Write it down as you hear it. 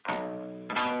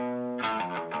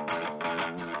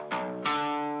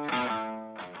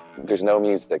there's no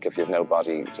music if you have no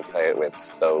body to play it with.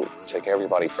 So take care of your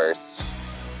body first.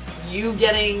 You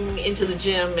getting into the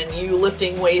gym and you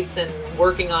lifting weights and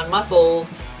working on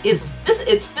muscles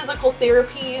it's physical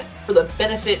therapy for the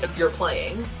benefit of your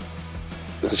playing.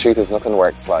 The truth is, nothing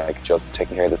works like just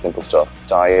taking care of the simple stuff.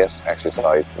 Diet,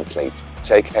 exercise, and sleep.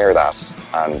 Take care of that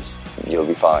and you'll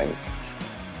be fine.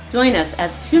 Join us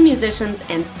as two musicians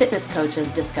and fitness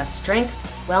coaches discuss strength,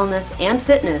 wellness, and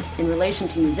fitness in relation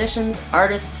to musicians,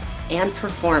 artists, and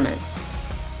performance.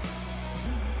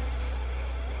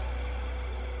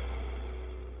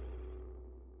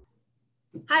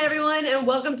 Hi, everyone, and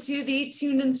welcome to the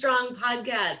Tuned and Strong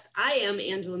podcast. I am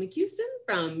Angela McHouston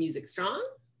from Music Strong.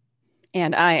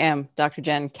 And I am Dr.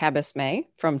 Jen Cabas-May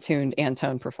from Tuned and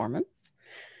Tone Performance.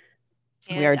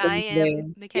 And I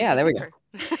am McKenzie. Yeah, there we go.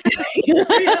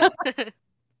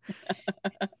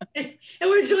 And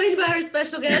we're joined by our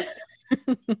special guest,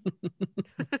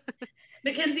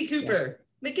 McKenzie Cooper.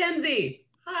 Yeah. McKenzie,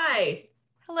 hi.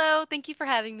 Hello, thank you for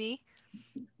having me.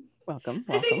 Welcome.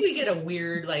 I think we get a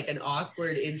weird, an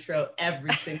awkward intro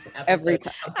every single episode. Every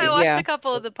time. I watched a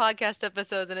couple of the podcast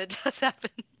episodes and it does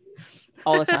happen.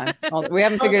 All the time. We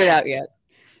haven't figured it out yet.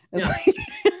 No.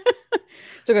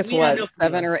 Took us,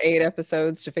 7 or 8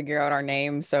 episodes to figure out our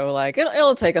name. So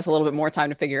it'll take us a little bit more time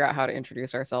to figure out how to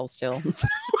introduce ourselves still.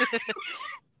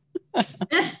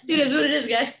 It is what it is,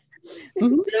 guys.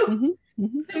 So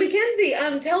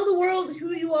McKenzie, tell the world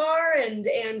who you are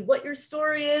and what your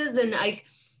story is. And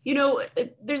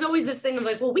there's always this thing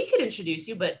of we could introduce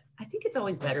you, but I think it's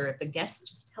always better if the guest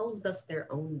just tells us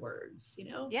their own words,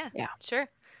 Yeah, sure.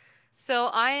 So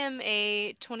I am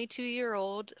a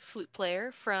 22-year-old flute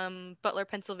player from Butler,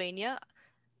 Pennsylvania.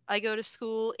 I go to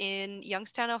school in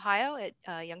Youngstown, Ohio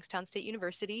at Youngstown State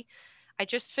University. I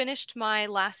just finished my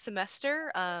last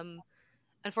semester.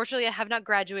 Unfortunately, I have not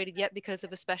graduated yet because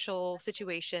of a special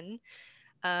situation.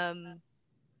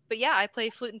 But yeah, I play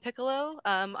flute and piccolo.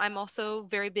 I'm also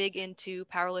very big into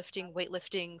powerlifting,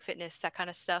 weightlifting, fitness, that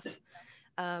kind of stuff.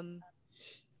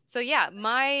 So yeah,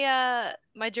 my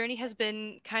journey has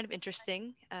been kind of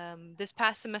interesting. This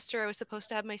past semester, I was supposed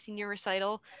to have my senior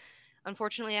recital.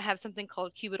 Unfortunately, I have something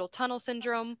called cubital tunnel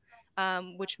syndrome,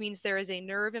 which means there is a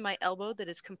nerve in my elbow that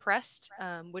is compressed,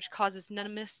 which causes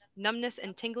numbness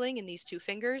and tingling in these two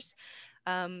fingers.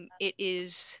 It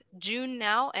is June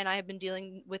now, and I have been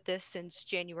dealing with this since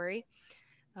January.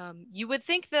 You would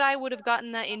think that I would have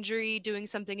gotten that injury doing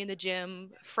something in the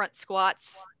gym, front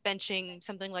squats, benching,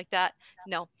 something like that.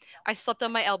 No, I slept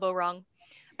on my elbow wrong.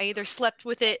 I either slept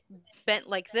with it bent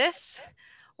like this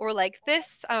or like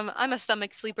this. I'm a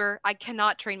stomach sleeper. I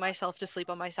cannot train myself to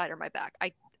sleep on my side or my back.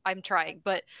 I'm trying,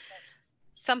 but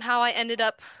somehow I ended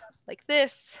up like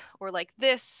this or like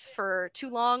this for too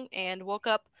long and woke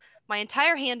up. My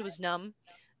entire hand was numb,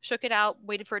 shook it out,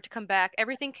 waited for it to come back.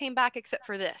 Everything came back except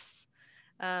for this.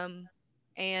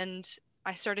 And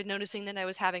I started noticing that I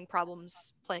was having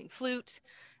problems playing flute,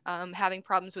 having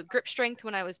problems with grip strength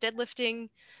when I was deadlifting.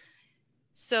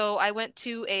 So I went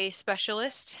to a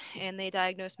specialist and they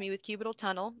diagnosed me with cubital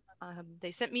tunnel.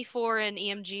 They sent me for an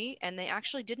EMG and they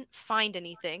actually didn't find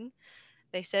anything.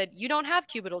 They said, you don't have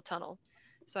cubital tunnel.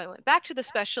 So I went back to the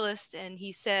specialist and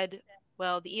he said,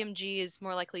 well, the EMG is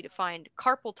more likely to find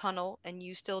carpal tunnel and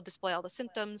you still display all the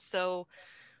symptoms. So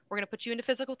we're going to put you into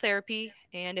physical therapy,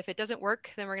 and if it doesn't work,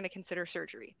 then we're going to consider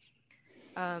surgery,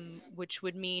 which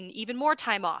would mean even more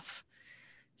time off.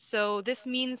 So this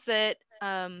means that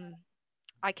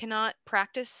I cannot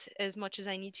practice as much as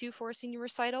I need to for a senior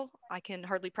recital. I can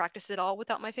hardly practice at all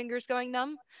without my fingers going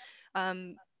numb.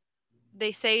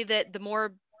 They say that the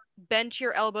more bent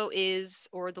your elbow is,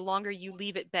 or the longer you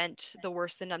leave it bent, the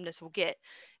worse the numbness will get.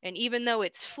 And even though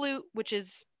it's flute, which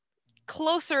is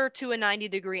closer to a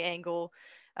 90-degree angle,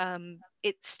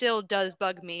 it still does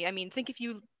bug me. I mean, think if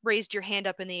you raised your hand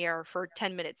up in the air for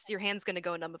 10 minutes, your hand's going to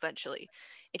go numb eventually.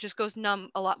 It just goes numb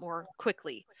a lot more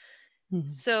quickly. Mm-hmm.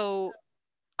 So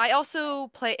I also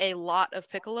play a lot of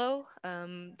piccolo.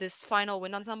 This final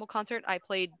wind ensemble concert, I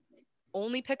played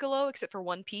only piccolo except for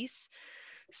one piece.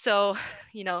 So,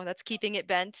 that's keeping it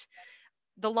bent.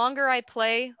 The longer I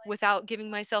play without giving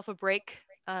myself a break,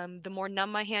 the more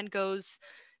numb my hand goes,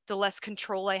 the less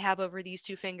control I have over these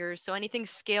two fingers. So anything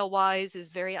scale-wise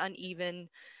is very uneven.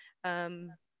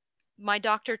 My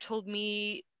doctor told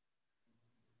me,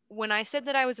 when I said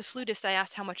that I was a flutist, I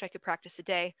asked how much I could practice a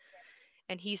day.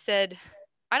 And he said,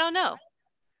 I don't know.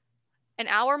 An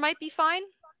hour might be fine,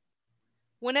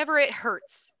 whenever it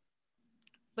hurts.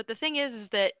 But the thing is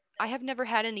that I have never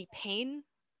had any pain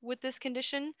with this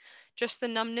condition, just the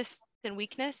numbness and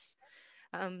weakness.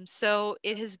 So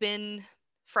it has been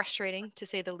frustrating, to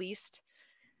say the least.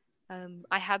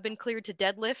 I have been cleared to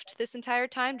deadlift this entire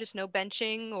time, just no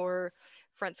benching or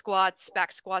front squats,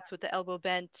 back squats with the elbow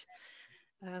bent.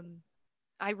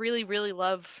 I really, really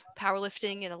love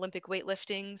powerlifting and Olympic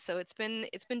weightlifting, so it's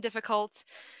been difficult.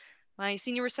 My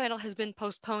senior recital has been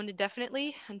postponed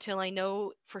indefinitely until I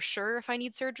know for sure if I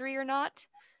need surgery or not.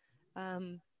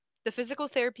 Um, the physical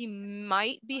therapy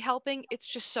might be helping. It's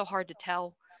just so hard to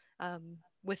tell.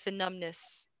 With the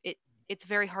numbness, it's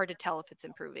very hard to tell if it's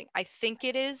improving. I think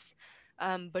it is,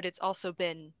 but it's also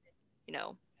been, you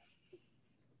know,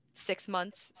 6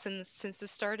 months since this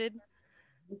started.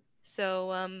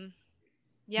 So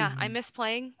yeah, I miss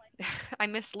playing. I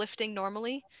miss lifting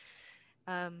normally.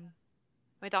 Um,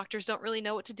 my doctors don't really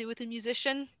know what to do with a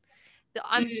musician.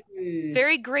 I'm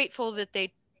very grateful that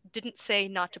they didn't say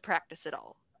not to practice at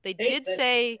all. They did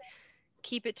say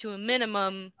keep it to a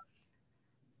minimum.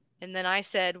 And then I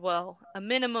said, well, a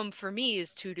minimum for me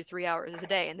is 2 to 3 hours a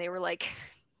day. And they were like,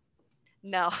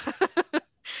 no.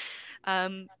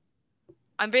 I'm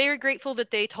very grateful that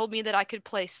they told me that I could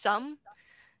play some.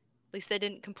 At least they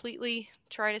didn't completely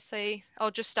try to say, oh,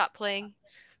 just stop playing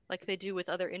like they do with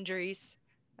other injuries.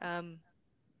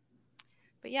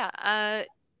 But yeah,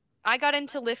 I got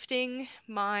into lifting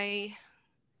the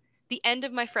end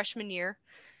of my freshman year.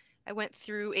 I went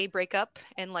through a breakup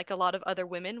and like a lot of other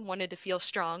women wanted to feel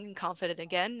strong and confident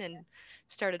again and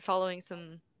started following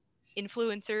some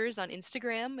influencers on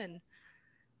Instagram and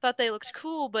thought they looked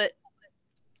cool, but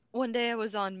one day I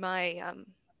was on my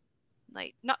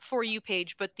like not for you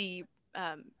page, but the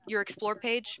your explore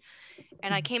page,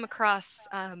 and I came across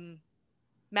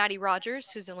Maddie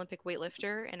Rogers, who's an Olympic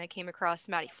weightlifter, and I came across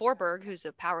Maddie Forberg, who's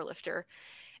a powerlifter.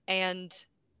 And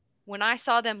when I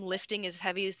saw them lifting as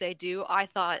heavy as they do, I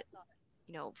thought,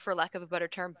 for lack of a better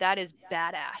term, that is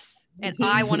badass. And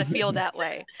I want to feel that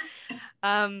way.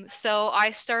 So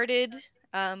I started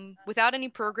without any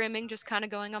programming, just kind of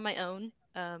going on my own,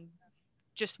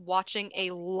 just watching a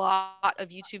lot of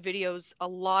YouTube videos, a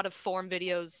lot of form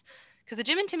videos, because the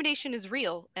gym intimidation is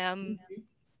real.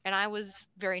 And I was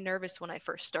very nervous when I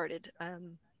first started.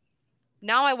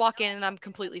 Now I walk in and I'm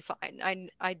completely fine.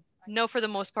 I know for the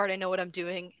most part I know what I'm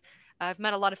doing. I've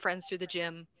met a lot of friends through the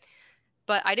gym,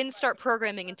 but I didn't start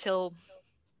programming until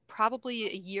probably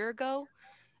a year ago,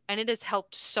 and it has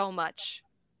helped so much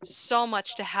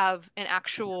to have an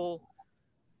actual,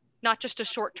 not just a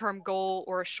short-term goal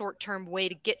or a short-term way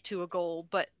to get to a goal,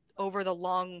 but over the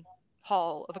long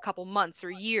haul of a couple months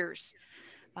or years.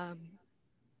 Um,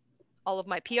 all of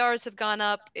my PRs have gone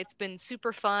up. It's been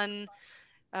super fun.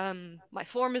 My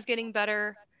form is getting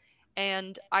better.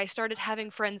 And I started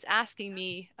having friends asking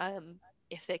me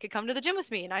if they could come to the gym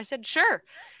with me. And I said, sure.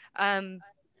 Um,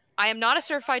 I am not a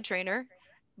certified trainer,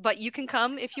 but you can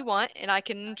come if you want, and I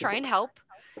can try and help.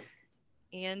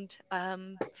 And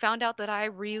found out that I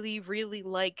really, really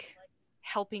like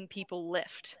helping people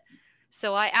lift.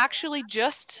 So I actually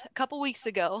just a couple weeks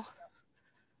ago,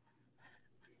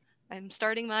 I'm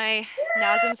starting my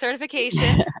NASM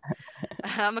certification.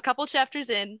 I'm a couple chapters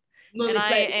in, and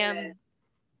I am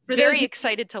very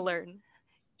excited to learn.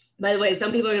 By the way,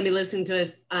 some people are going to be listening to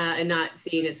us and not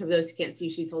seeing it. So for those who can't see,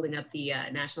 she's holding up the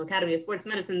National Academy of Sports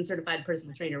Medicine Certified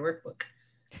Personal Trainer Workbook,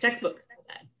 textbook.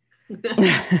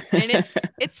 And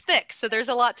it's thick, so there's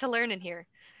a lot to learn in here.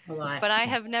 A lot. But I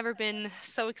have never been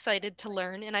so excited to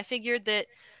learn, and I figured that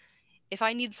if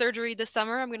I need surgery this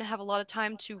summer, I'm going to have a lot of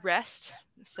time to rest,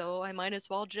 so I might as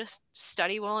well just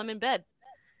study while I'm in bed.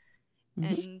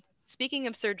 And speaking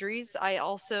of surgeries, I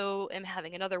also am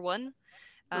having another one.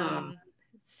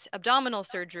 It's abdominal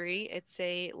surgery. It's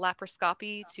a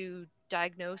laparoscopy to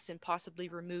diagnose and possibly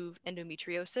remove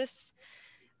endometriosis,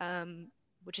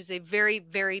 which is a very,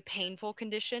 very painful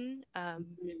condition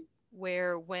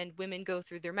where when women go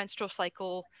through their menstrual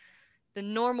cycle, the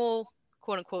normal,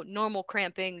 quote unquote, normal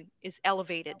cramping is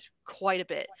elevated quite a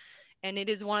bit. And it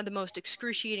is one of the most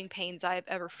excruciating pains I've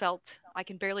ever felt. I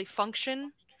can barely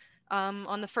function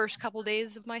on the first couple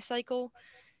days of my cycle.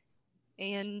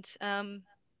 And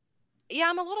yeah,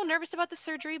 I'm a little nervous about the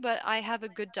surgery, but I have a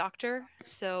good doctor,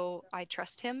 so I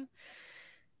trust him.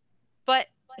 But,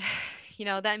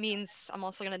 that means I'm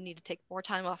also going to need to take more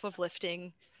time off of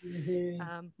lifting,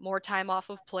 more time off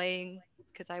of playing,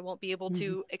 because I won't be able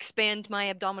to expand my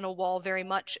abdominal wall very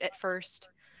much at first.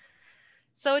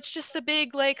 So it's just a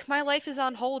big, my life is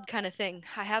on hold kind of thing.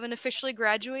 I haven't officially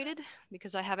graduated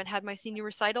because I haven't had my senior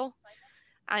recital.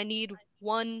 I need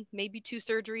 1, maybe 2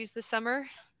 surgeries this summer,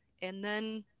 and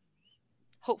then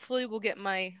hopefully we'll get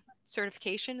my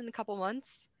certification in a couple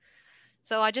months.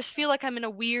 So I just feel like I'm in a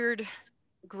weird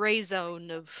gray zone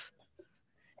of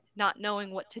not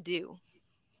knowing what to do.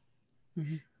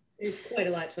 There's quite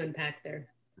a lot to unpack there.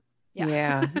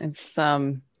 Yeah, it's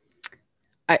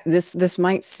this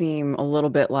might seem a little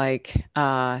bit like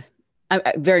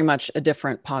very much a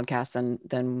different podcast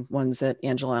than ones that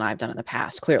Angela and I have done in the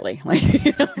past. Clearly, like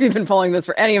if you've been following this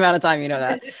for any amount of time, you know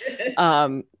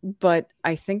that. But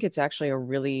I think it's actually a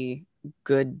really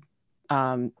good.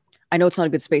 I know it's not a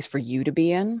good space for you to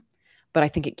be in, but I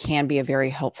think it can be a very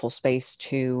helpful space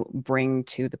to bring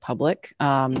to the public.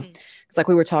 It's like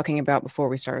we were talking about before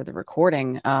we started the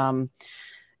recording.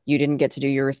 You didn't get to do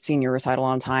your senior recital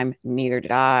on time. Neither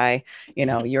did I. You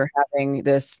know, you're having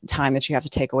this time that you have to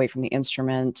take away from the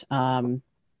instrument. Arm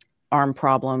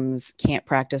problems, can't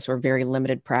practice or very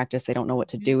limited practice. They don't know what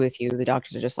to do with you. The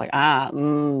doctors are just like,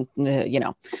 you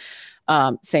know,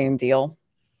 same deal.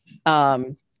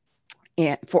 And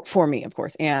for me, of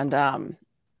course. And,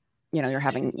 you know, you're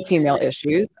having female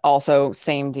issues. Also,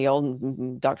 same deal.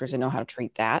 Doctors didn't know how to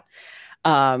treat that.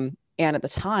 And at the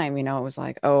time, you know, it was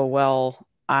like, oh, well,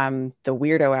 I'm the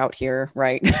weirdo out here,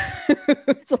 right?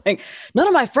 It's like, none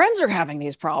of my friends are having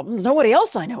these problems. Nobody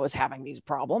else I know is having these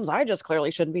problems. I just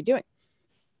clearly shouldn't be doing.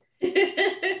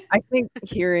 I think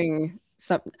hearing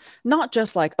some, not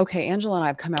just like, okay, Angela and I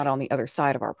have come out on the other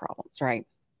side of our problems, right?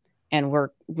 And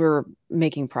we're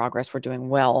making progress, we're doing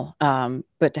well.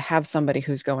 But to have somebody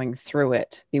who's going through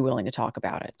it be willing to talk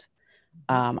about it.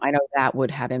 I know that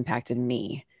would have impacted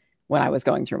me when I was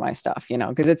going through my stuff, you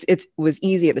know, because it was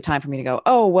easy at the time for me to go,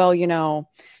 oh, well, you know,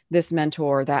 this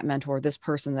mentor, that mentor, this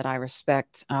person that I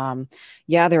respect,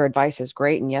 yeah, their advice is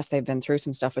great. And yes, they've been through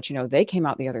some stuff, but, you know, they came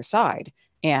out the other side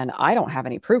and I don't have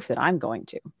any proof that I'm going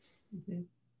to.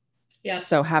 Yeah.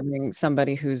 So having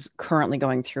somebody who's currently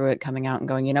going through it, coming out and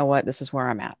going, you know what, this is where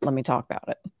I'm at. Let me talk about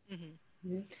it.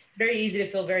 It's very easy to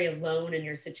feel very alone in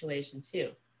your situation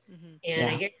too. And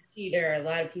I guarantee there are a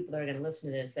lot of people that are going to listen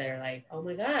to this that are like, oh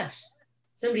my gosh,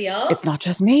 somebody else? It's not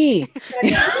just me.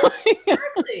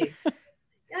 Exactly.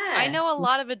 Yeah. I know a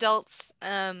lot of adults,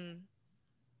 I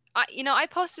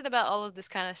posted about all of this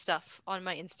kind of stuff on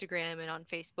my Instagram and on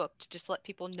Facebook to just let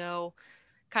people know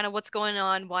kind of what's going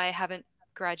on, why I haven't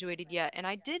graduated yet. And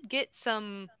I did get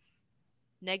some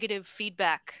negative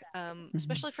feedback,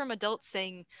 especially from adults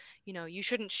saying, you know, you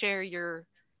shouldn't share your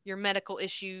medical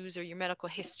issues or your medical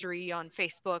history on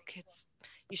Facebook.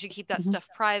 You should keep that stuff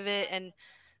private.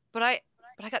 But I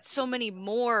got so many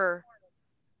more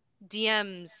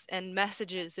DMs and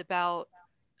messages about,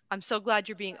 I'm so glad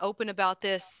you're being open about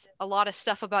this. A lot of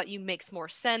stuff about you makes more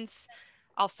sense.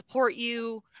 I'll support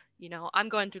you. You know, I'm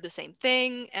going through the same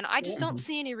thing. And I just don't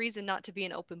see any reason not to be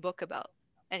an open book about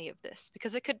any of this,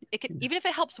 because it could, even if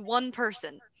it helps one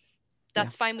person,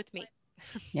 that's fine with me.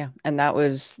 Yeah. And that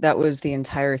was the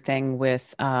entire thing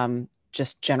with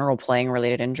just general playing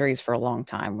related injuries for a long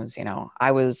time was, you know,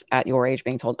 I was at your age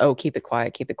being told, oh, keep it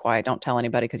quiet. Don't tell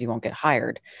anybody because you won't get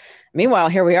hired. Meanwhile,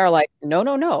 here we are like, no.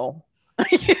 You know?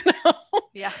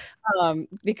 Yeah.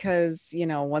 Because, you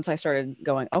know, once I started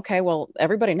going, okay, well,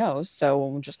 everybody knows, so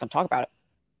I'm just going to talk about it.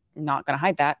 I'm not going to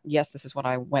hide that. Yes, this is what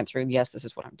I went through. Yes, this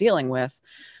is what I'm dealing with.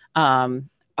 Oh,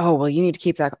 well, you need to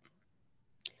keep that.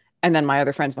 And then my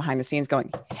other friends behind the scenes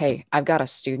going, hey, I've got a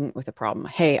student with a problem.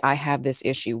 Hey, I have this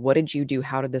issue. What did you do?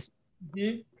 How did this?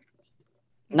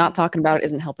 Not talking about it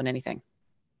isn't helping anything.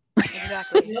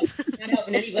 Exactly. Nope, not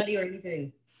helping anybody or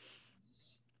anything.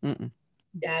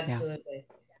 Absolutely.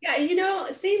 Yeah. You know,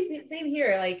 same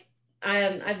here. Like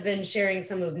I've been sharing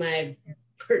some of my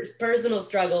personal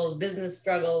struggles, business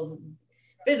struggles,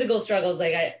 physical struggles.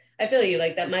 Like I feel you,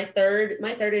 like that. My third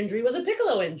injury was a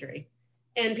piccolo injury.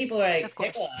 And people are like,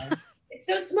 piccolo, it's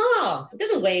so small. It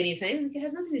doesn't weigh anything. Like, it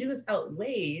has nothing to do with how it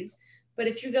weighs. But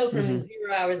if you go from 0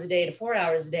 hours a day to 4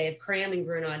 hours a day of cramming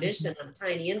for an audition on a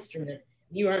tiny instrument,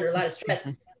 you are under a lot of stress.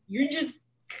 You're just,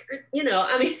 you know,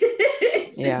 I mean,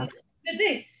 it's a good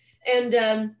thing. And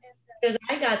because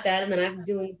I got that, and then I'm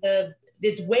doing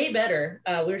it's way better.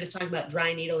 We were just talking about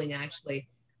dry needling, actually.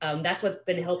 That's what's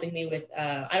been helping me with,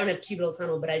 I don't have cubital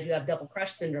tunnel, but I do have double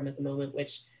crush syndrome at the moment,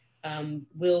 which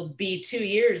will be 2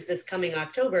 years this coming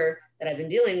October that I've been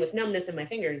dealing with numbness in my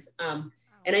fingers.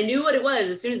 And I knew what it was.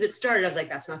 As soon as it started, I was like,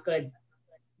 that's not good.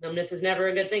 Numbness is never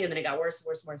a good thing. And then it got worse.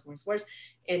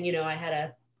 And, you know, I had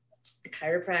a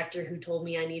chiropractor who told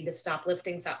me I need to stop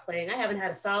lifting, stop playing. I haven't had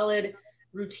a solid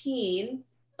routine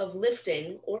of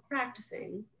lifting or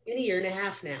practicing in 1.5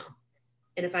 years now.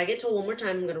 And if I get told one more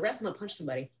time, I'm going to rest, I'm going to punch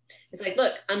somebody. It's like,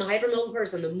 look, I'm a hypermobile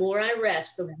person. The more I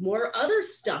rest, the more other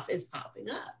stuff is popping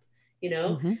up, you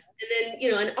know? And then,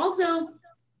 you know, and also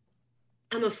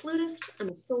I'm a flutist, I'm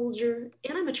a soldier,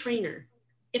 and I'm a trainer.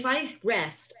 If I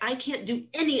rest, I can't do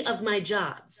any of my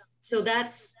jobs. So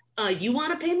that's, you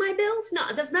want to pay my bills? No,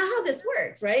 that's not how this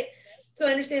works, right? So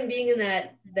I understand being in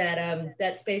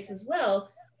that space as well.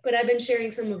 But I've been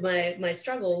sharing some of my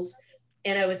struggles,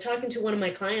 and I was talking to one of my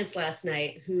clients last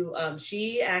night who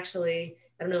she actually,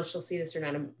 I don't know if she'll see this or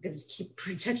not. I'm going to keep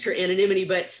protect her anonymity,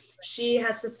 but she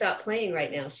has to stop playing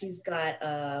right now. She's got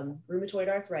rheumatoid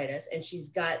arthritis, and she's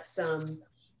got some.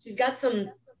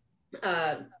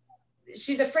 Uh,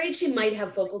 she's afraid she might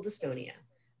have focal dystonia.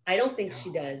 I don't think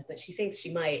she does, but she thinks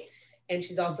she might. And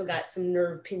she's also got some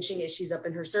nerve pinching issues up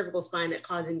in her cervical spine that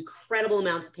cause incredible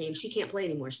amounts of pain. She can't play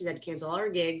anymore. She's had to cancel all her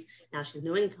gigs. Now she has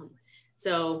no income.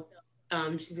 So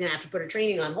she's going to have to put her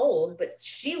training on hold. But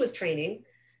she was training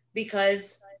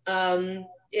because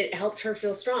it helped her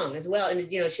feel strong as well. And,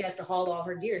 she has to haul all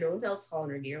her gear. No one's else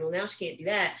hauling her gear. Well, now she can't do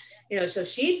that. So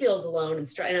she feels alone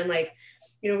and I'm like,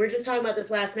 we were just talking about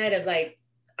this last night of like,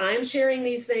 I'm sharing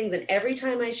these things. And every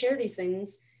time I share these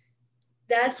things,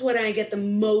 that's when I get the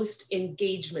most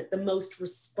engagement, the most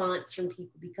response from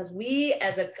people, because we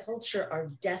as a culture are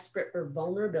desperate for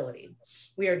vulnerability.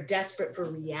 We are desperate for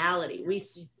reality. We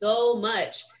see so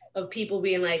much of people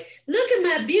being like, look at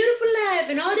my beautiful life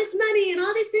and all this money and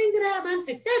all these things that I have, I'm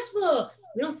successful.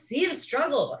 We don't see the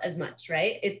struggle as much,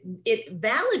 right? It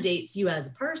validates you as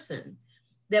a person,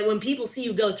 that when people see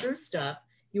you go through stuff,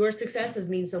 your successes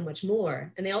mean so much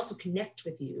more. And they also connect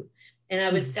with you. And I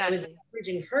was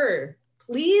encouraging her,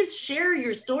 please share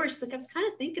your story. She's like, I was kind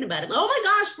of thinking about it. Oh my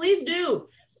gosh, please do.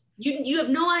 You have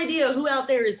no idea who out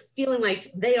there is feeling like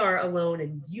they are alone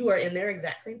and you are in their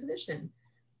exact same position.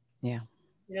 Yeah.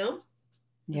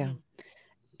 Yeah.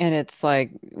 And it's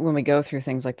like when we go through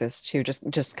things like this too,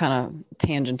 just kind of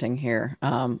tangenting here,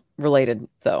 related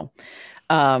though.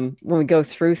 When we go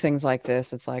through things like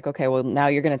this, it's like, okay, well, now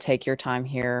you're going to take your time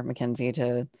here, McKenzie,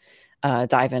 to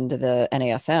dive into the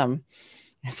NASM.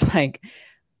 It's like,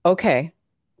 okay,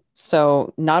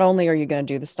 so not only are you going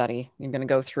to do the study, you're going to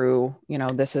go through,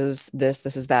 this is that,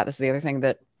 this is the other thing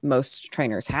that most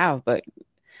trainers have, but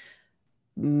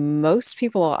most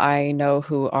people I know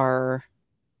who are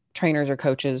trainers or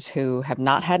coaches who have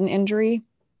not had an injury,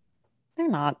 they're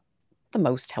not the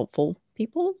most helpful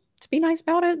people, to be nice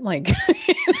about it. Like,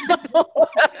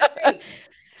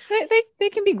 they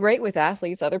can be great with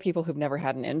athletes, other people who've never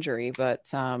had an injury,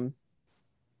 but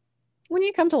when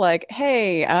you come to like,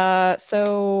 hey,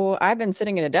 so I've been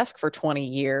sitting at a desk for 20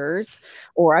 years,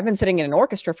 or I've been sitting in an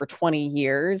orchestra for 20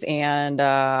 years, and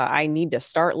I need to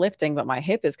start lifting, but my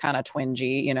hip is kind of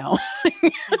twingy,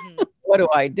 Mm-hmm. What do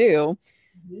I do?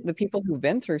 Mm-hmm. The people who've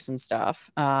been through some stuff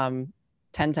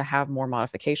tend to have more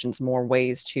modifications, more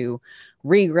ways to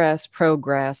regress,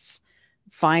 progress,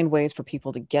 find ways for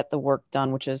people to get the work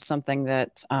done, which is something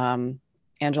that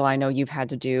Angela, I know you've had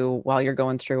to do while you're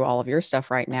going through all of your stuff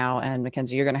right now. And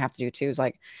McKenzie, you're going to have to do too, is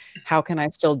like, how can I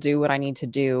still do what I need to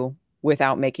do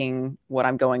without making what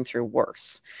I'm going through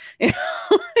worse?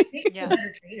 Yeah.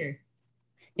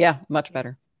 Yeah, much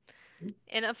better.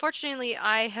 And unfortunately,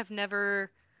 I have never,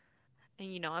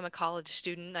 I'm a college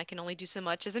student. I can only do so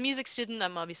much. As a music student,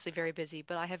 I'm obviously very busy,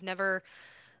 but I have never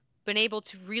been able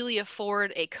to really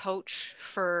afford a coach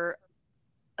for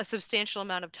a substantial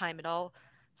amount of time at all.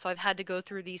 So I've had to go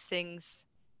through these things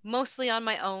mostly on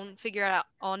my own, figure it out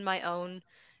on my own.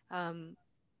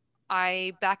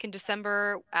 Back in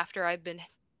December, after I've been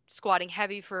squatting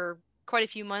heavy for quite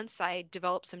a few months, I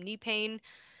developed some knee pain.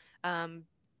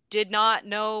 Did not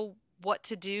know what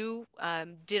to do.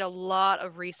 Did a lot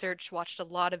of research, watched a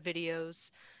lot of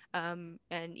videos, and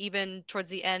even towards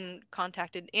the end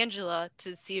contacted Angela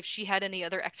to see if she had any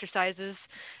other exercises,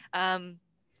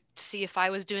 to see if I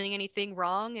was doing anything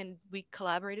wrong, and we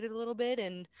collaborated a little bit,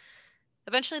 and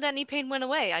eventually that knee pain went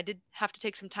away. I did have to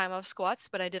take some time off squats,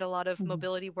 but I did a lot of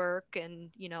mobility work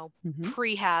and,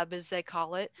 prehab as they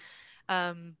call it,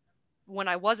 when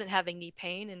I wasn't having knee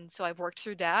pain. And so I've worked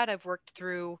through that. I've worked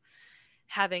through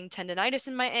having tendonitis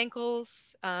in my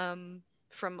ankles, from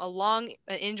an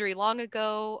injury long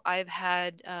ago. I've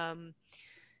had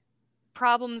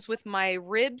problems with my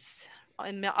ribs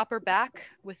in my upper back,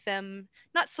 with them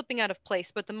not slipping out of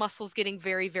place, but the muscles getting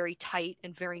very, very tight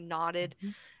and very knotted.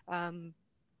 And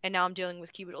now I'm dealing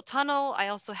with cubital tunnel. I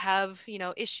also have,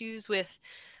 issues with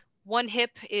one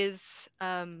hip is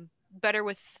better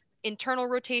with internal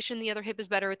rotation, the other hip is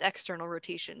better with external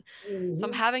rotation. So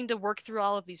I'm having to work through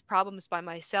all of these problems by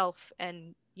myself.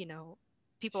 And,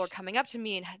 people are coming up to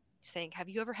me and saying, have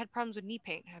you ever had problems with knee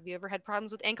pain? Have you ever had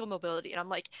problems with ankle mobility? And I'm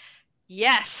like,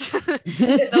 yes,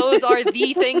 those are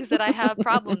the things that I have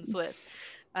problems with.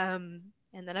 And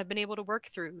then I've been able to work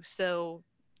through. So,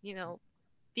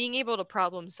 being able to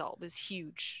problem solve is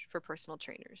huge for personal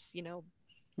trainers.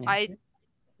 Yeah.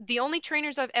 The only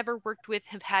trainers I've ever worked with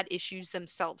have had issues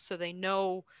themselves, so they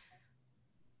know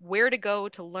where to go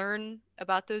to learn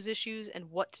about those issues and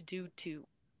what to do to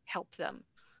help them.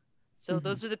 So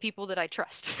those are the people that I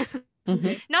trust.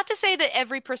 Not to say that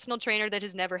every personal trainer that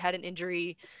has never had an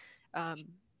injury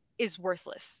is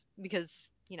worthless, because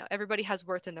everybody has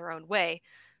worth in their own way,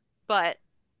 but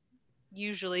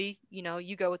usually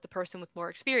you go with the person with more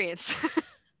experience.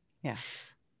 Yeah.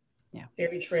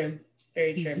 Very true.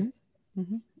 Very true.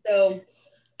 So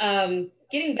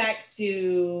getting back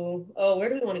to, where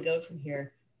do we want to go from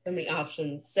here? So many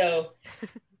options. So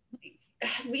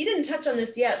we didn't touch on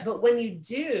this yet, but when you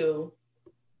do,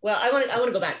 well, I want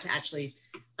to go back to actually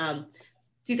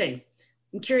two things.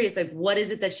 I'm curious, like, what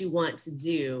is it that you want to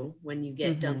do when you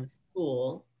get done with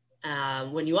school?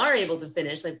 When you are able to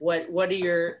finish, like, what are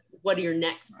your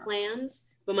next plans?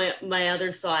 But my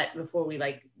other thought before we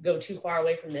like go too far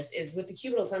away from this is with the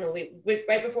cubital tunnel.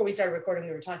 Right before we started recording,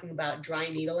 we were talking about dry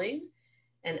needling,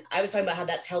 and I was talking about how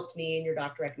that's helped me, and your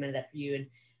doctor recommended that for you,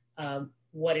 and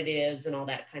what it is and all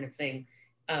that kind of thing.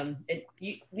 And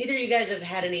neither of you guys have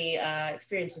had any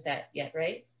experience with that yet,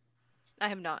 right? I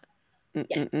have not.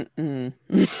 Yeah.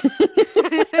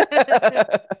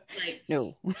 Like,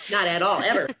 no, not at all,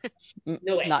 ever.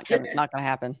 No way. Not gonna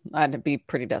happen. I had to be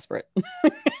pretty desperate.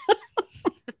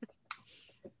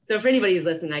 So for anybody who's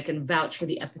listening, I can vouch for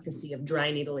the efficacy of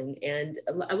dry needling. And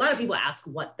a lot of people ask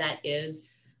what that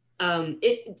is.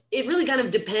 It really kind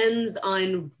of depends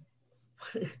on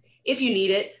if you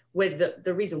need it, with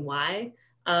the reason why.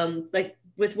 Like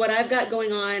with what I've got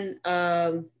going on,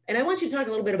 and I want you to talk a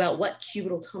little bit about what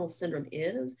cubital tunnel syndrome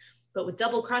is, but with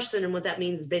double crush syndrome, what that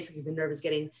means is basically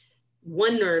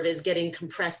one nerve is getting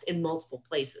compressed in multiple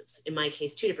places. In my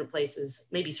case, 2 different places,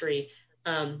 maybe 3,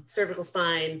 cervical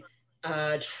spine,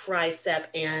 tricep,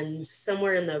 and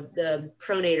somewhere in the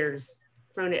pronators,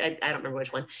 I don't remember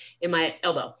which one, in my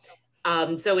elbow.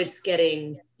 So it's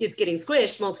getting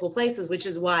squished multiple places, which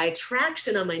is why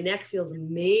traction on my neck feels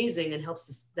amazing and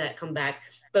helps that come back.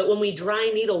 But when we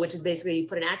dry needle, which is basically you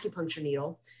put an acupuncture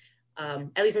needle,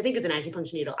 at least I think it's an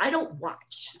acupuncture needle. I don't want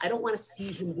to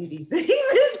see him do these things.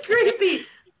 It's creepy.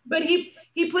 But he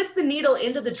puts the needle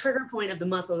into the trigger point of the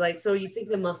muscle. Like, so you think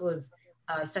the muscle is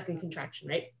stuck in contraction,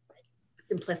 right?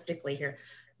 Simplistically here.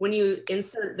 When you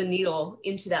insert the needle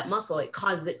into that muscle, it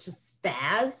causes it to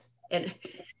spaz. And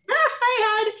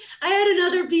I had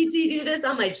another PT do this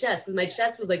on my chest, because my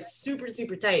chest was like super,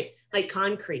 super tight, like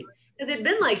concrete. Because it'd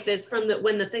been like this from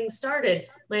when the thing started.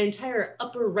 My entire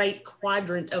upper right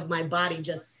quadrant of my body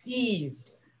just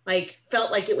seized, like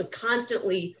felt like it was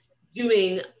constantly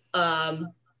doing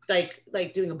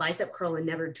like doing a bicep curl and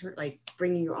never like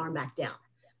bringing your arm back down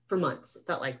for months. It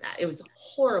felt like that. It was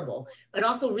horrible, but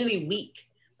also really weak.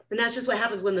 And that's just what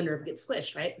happens when the nerve gets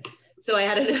squished, right? So I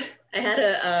had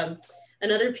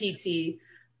another PT.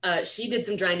 She did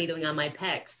some dry needling on my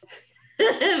pecs.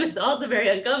 It was also very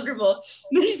uncomfortable.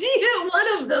 But she hit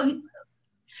one of them,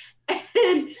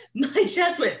 and my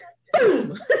chest went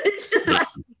boom. It's just like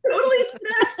totally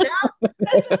smashed out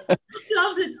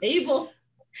off the table.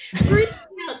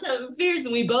 Freaking out so fierce,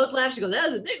 and we both laughed. She goes, "That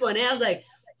was a big one." And I was like,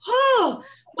 "Oh,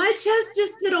 my chest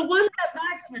just did a 1-rep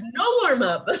max with no warm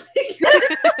up."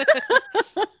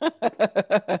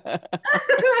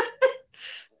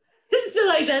 So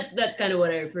like that's kind of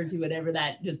what I refer to whenever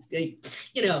that just totally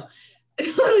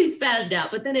spazzed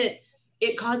out. But then it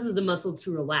causes the muscle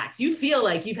to relax. You feel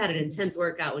like you've had an intense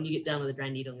workout when you get done with a dry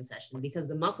needling session, because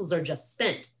the muscles are just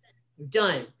spent. They're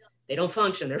done. They don't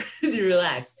function. They're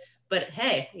relaxed. But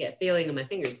hey, I get feeling in my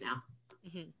fingers now.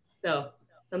 So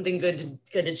something good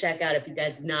to check out if you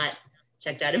guys have not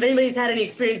checked out. If anybody's had any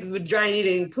experiences with dry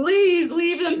needling, please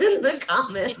leave them in the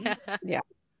comments.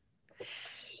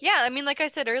 Yeah, I mean, like I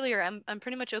said earlier, I'm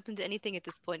pretty much open to anything at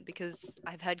this point, because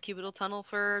I've had cubital tunnel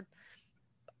for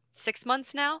 6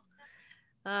 months now.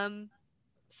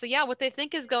 So yeah, what they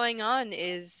think is going on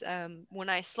is when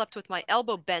I slept with my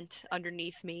elbow bent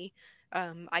underneath me,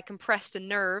 I compressed a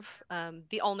nerve,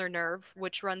 the ulnar nerve,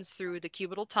 which runs through the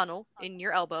cubital tunnel in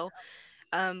your elbow,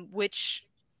 which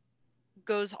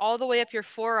goes all the way up your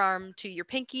forearm to your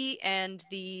pinky and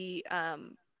the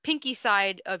pinky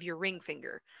side of your ring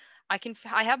finger. I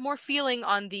have more feeling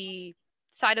on the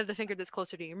side of the finger that's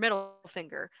closer to your middle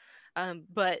finger,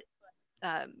 but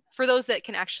for those that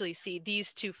can actually see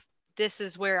these two, this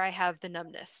is where I have the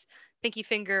numbness: pinky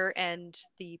finger and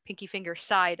the pinky finger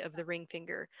side of the ring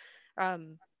finger.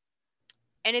 And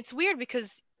it's weird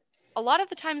because a lot of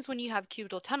the times when you have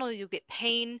cubital tunnel, you'll get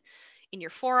pain in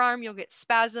your forearm, you'll get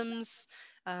spasms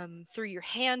through your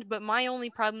hand, but my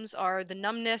only problems are the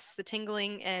numbness, the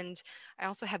tingling, and I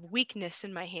also have weakness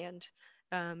in my hand,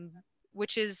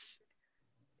 which is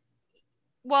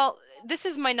Well, this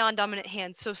is my non-dominant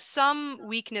hand, so some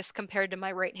weakness compared to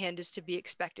my right hand is to be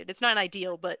expected. It's not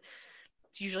ideal, but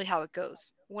it's usually how it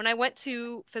goes. When I went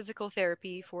to physical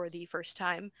therapy for the first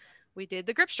time, we did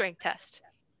the grip strength test.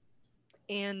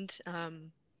 And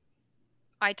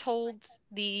I told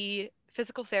the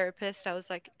physical therapist, I was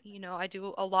like, I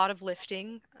do a lot of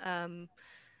lifting.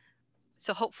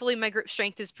 So hopefully my grip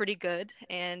strength is pretty good.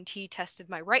 And he tested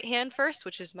my right hand first,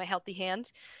 which is my healthy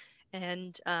hand.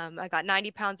 And I got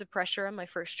 90 pounds of pressure on my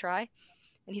first try.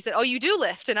 And he said, "Oh, you do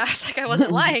lift." And I was like, I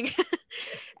wasn't lying.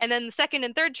 And then the second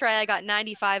and third try, I got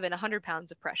 95 and 100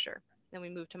 pounds of pressure. Then we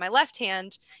moved to my left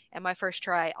hand, and my first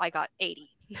try, I got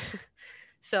 80.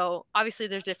 So obviously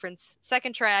there's difference.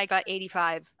 Second try, I got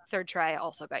 85. Third try, I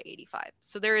also got 85.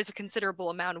 So there is a considerable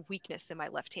amount of weakness in my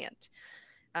left hand.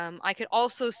 I could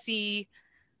also see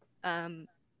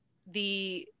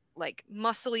the like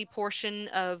muscly portion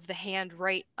of the hand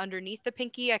right underneath the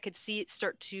pinky. I could see it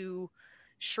start to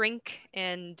shrink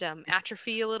and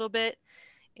atrophy a little bit,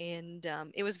 and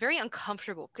it was very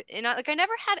uncomfortable. And I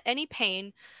never had any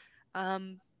pain.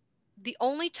 The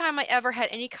only time I ever had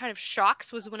any kind of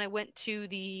shocks was when I went to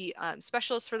the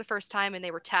specialist for the first time, and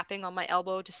they were tapping on my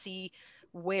elbow to see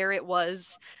where it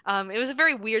was. It was a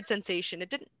very weird sensation. It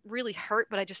didn't really hurt,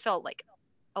 but I just felt like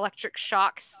electric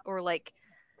shocks, or like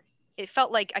it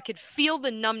felt like I could feel the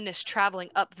numbness traveling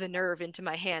up the nerve into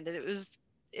my hand, and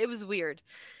it was weird.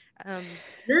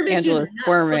 Angela's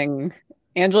squirming.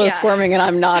 Angela's squirming, and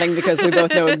I'm nodding because we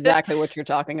both know exactly what you're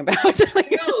talking about.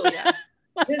 Oh, yeah.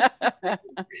 This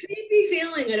creepy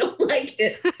feeling. I don't like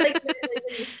it. It's like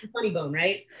a funny bone,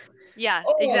 right? Yeah,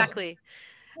 exactly.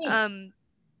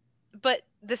 But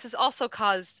this has also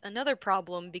caused another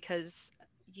problem because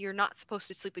you're not supposed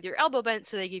to sleep with your elbow bent,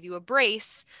 so they give you a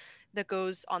brace that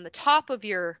goes on the top of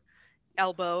your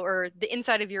elbow or the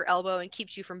inside of your elbow and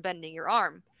keeps you from bending your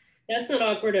arm. That's not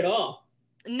awkward at all.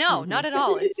 No, not at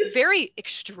all. It's very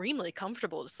extremely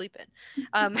comfortable to sleep in.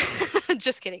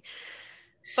 Just kidding.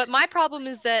 But my problem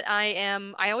is that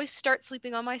I always start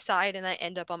sleeping on my side and I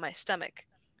end up on my stomach.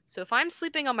 So if I'm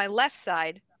sleeping on my left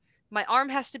side, my arm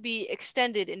has to be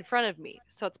extended in front of me.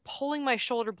 So it's pulling my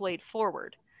shoulder blade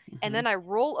forward. And then I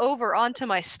roll over onto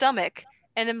my stomach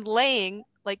and am laying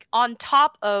like on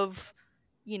top of,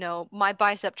 my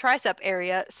bicep tricep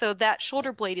area. So that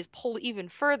shoulder blade is pulled even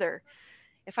further.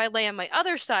 If I lay on my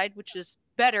other side, which is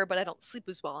better, but I don't sleep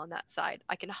as well on that side,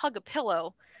 I can hug a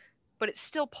pillow, but it's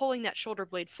still pulling that shoulder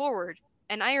blade forward.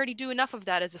 And I already do enough of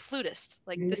that as a flutist.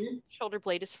 Like this shoulder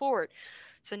blade is forward.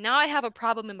 So now I have a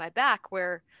problem in my back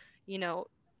where,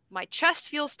 my chest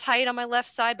feels tight on my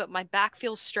left side, but my back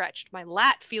feels stretched. My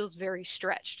lat feels very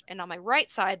stretched. And on my right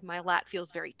side, my lat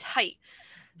feels very tight.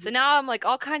 So now I'm like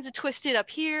all kinds of twisted up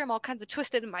here. I'm all kinds of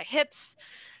twisted in my hips.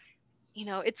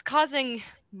 It's causing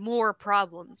more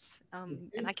problems.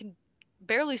 And I can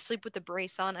barely sleep with the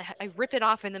brace on. I rip it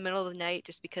off in the middle of the night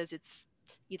just because it's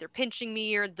either pinching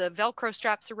me or the Velcro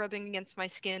straps are rubbing against my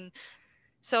skin.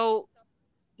 So,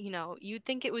 you'd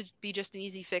think it would be just an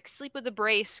easy fix. Sleep with a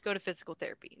brace, go to physical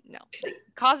therapy. No, it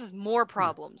causes more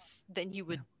problems than you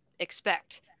would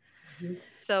expect.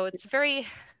 So it's a very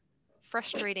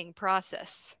frustrating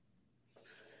process.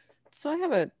 So I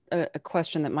have a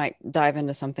question that might dive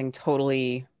into something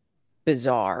totally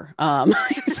bizarre.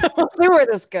 So we'll see where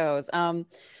this goes.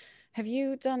 Have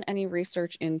you done any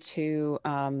research into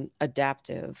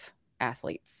adaptive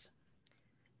athletes?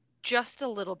 Just a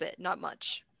little bit, not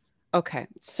much. Okay,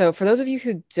 so for those of you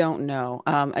who don't know,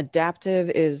 adaptive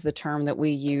is the term that we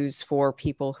use for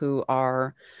people who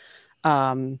are,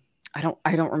 I don't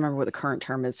remember what the current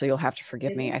term is, so you'll have to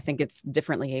forgive me. I think it's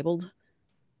differently abled.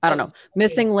 I don't know,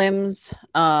 missing limbs,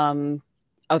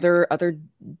 other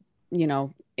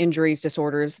injuries,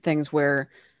 disorders, things where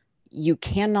you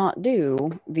cannot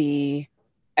do the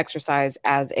exercise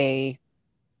as a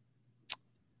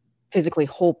physically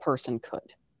whole person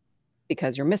could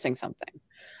because you're missing something.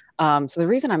 So the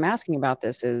reason I'm asking about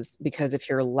this is because if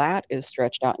your lat is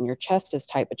stretched out and your chest is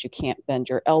tight, but you can't bend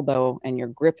your elbow and your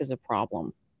grip is a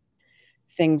problem,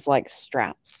 things like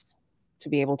straps to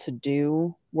be able to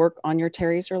do work on your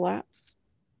teres or lats,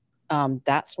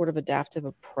 that sort of adaptive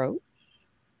approach.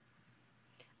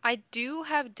 I do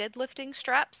have deadlifting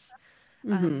straps.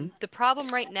 The problem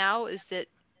right now is that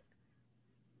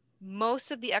most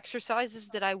of the exercises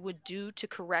that I would do to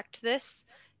correct this,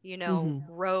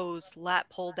 rows, lat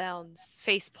pull downs,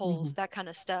 face pulls, that kind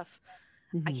of stuff,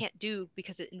 I can't do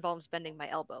because it involves bending my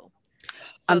elbow. So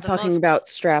I'm talking about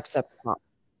straps up top,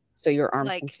 so your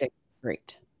arms can stay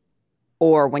straight.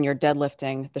 Or when you're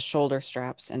deadlifting, the shoulder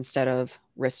straps instead of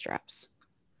wrist straps.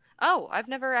 Oh, I've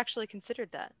never actually considered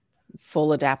that.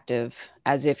 full adaptive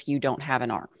as if you don't have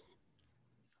an arm.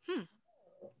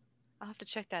 I'll have to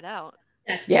check that out.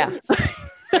 That's Yeah.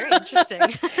 Very interesting.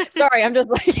 Sorry, I'm just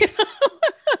like,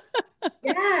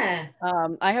 Yeah.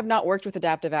 I have not worked with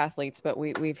adaptive athletes, but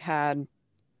we've had,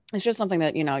 it's just something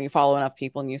that, you follow enough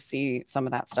people and you see some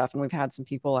of that stuff. And we've had some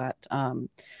people at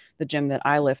the gym that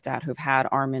I lift at who've had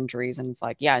arm injuries. And it's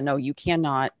like, yeah, no, you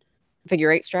cannot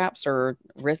figure eight straps or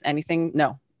wrist anything.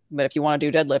 No. But if you want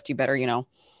to do deadlift, you better,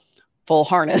 full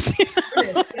harness. You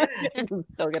can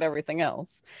still get everything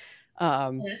else.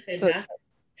 That's fantastic.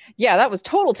 Yeah, that was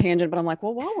total tangent, but I'm like,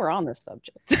 well, while we're on this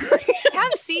subject. I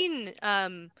have seen,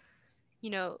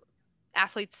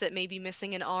 athletes that may be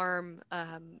missing an arm.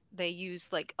 They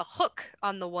use like a hook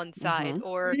on the one side,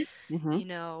 or,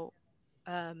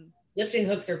 lifting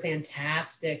hooks are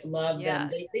fantastic. Love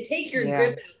them. They take your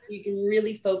grip out so you can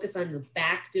really focus on your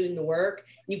back doing the work.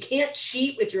 You can't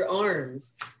cheat with your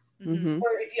arms. Or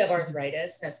if you have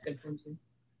arthritis, that's good for too.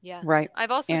 Yeah. Right.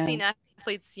 I've also seen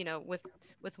athletes,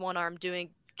 with one arm doing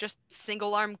just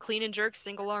single arm clean and jerks,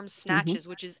 single arm snatches,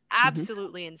 which is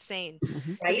absolutely insane.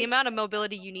 Because the amount of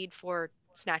mobility you need for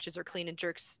snatches or clean and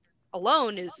jerks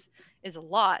alone is a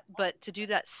lot, but to do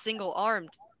that single armed,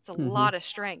 it's a lot of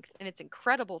strength, and it's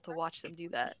incredible to watch them do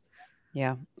that.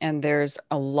 Yeah, and there's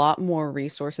a lot more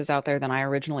resources out there than I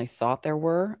originally thought there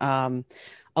were.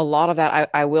 A lot of that,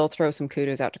 I will throw some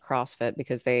kudos out to CrossFit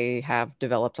because they have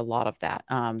developed a lot of that.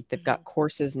 They've got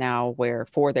courses now where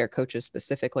for their coaches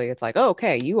specifically, it's like, oh,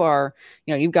 okay, you are,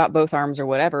 you've got both arms or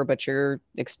whatever, but you're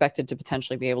expected to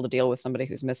potentially be able to deal with somebody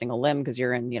who's missing a limb because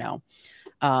you're in,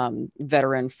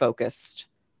 veteran focused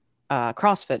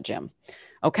CrossFit gym.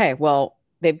 Okay, well,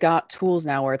 they've got tools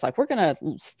now where it's like, we're going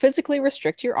to physically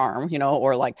restrict your arm,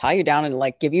 or like tie you down and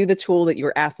like give you the tool that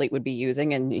your athlete would be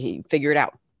using and figure it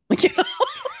out.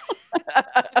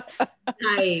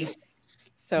 Nice.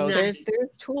 So there's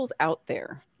tools out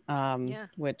there,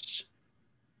 which,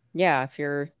 if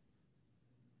you're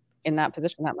in that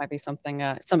position, that might be something,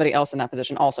 somebody else in that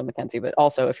position, also McKenzie, but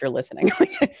also if you're listening,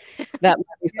 that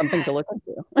might be something to look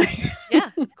into.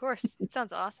 Yeah, of course. It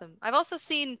sounds awesome. I've also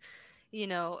seen,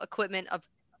 equipment of,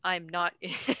 I'm not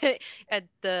at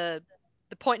the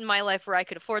point in my life where I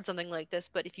could afford something like this,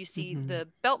 but if you see the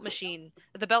belt machine,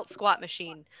 the belt squat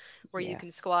machine, where you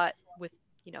can squat with,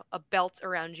 a belt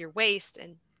around your waist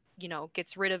and,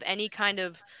 gets rid of any kind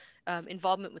of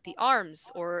involvement with the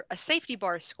arms, or a safety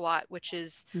bar squat, which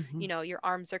is, your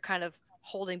arms are kind of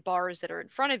holding bars that are in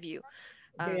front of you.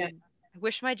 I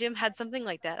wish my gym had something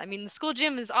like that. I mean, the school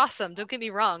gym is awesome. Don't get me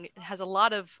wrong. It has a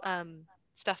lot of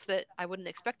stuff that I wouldn't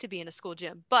expect to be in a school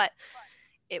gym, but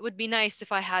it would be nice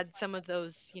if I had some of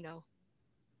those,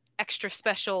 extra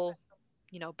special,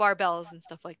 barbells and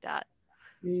stuff like that.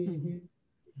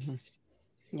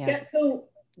 Yeah. So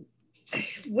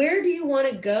where do you want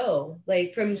to go?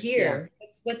 Like from here,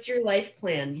 what's your life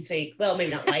plan? You think, well,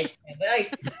 maybe not life plan,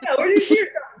 but where do you see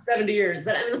yourself in 70 years?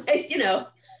 But I mean,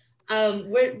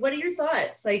 what are your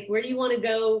thoughts? Like, where do you want to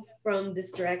go from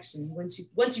this direction once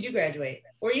you do graduate,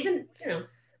 or even,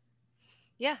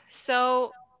 Yeah.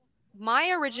 So my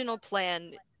original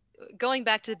plan, going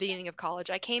back to the beginning of college,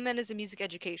 I came in as a music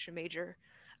education major.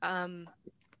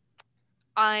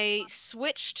 I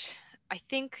switched, I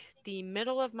think, the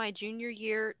middle of my junior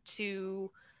year to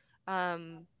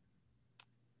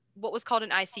what was called an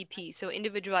ICP, so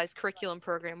individualized curriculum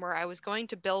program, where I was going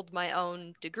to build my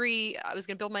own degree. I was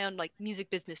going to build my own like music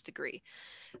business degree,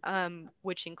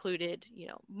 which included,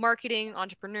 marketing,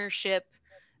 entrepreneurship,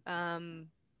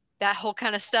 that whole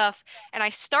kind of stuff. And I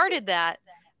started that,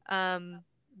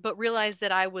 but realized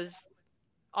that I was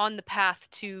on the path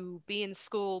to be in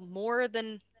school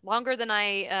longer than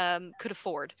I could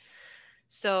afford.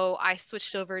 So I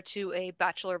switched over to a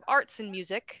Bachelor of Arts in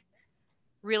Music,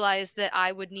 realized that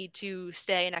I would need to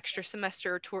stay an extra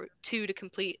semester or two to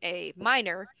complete a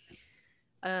minor,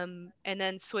 and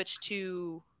then switched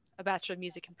to a Bachelor of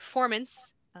Music and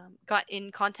Performance. Got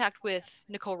in contact with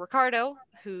Nicole Ricardo,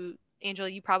 who, Angela,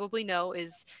 you probably know,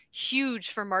 is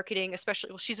huge for marketing, especially,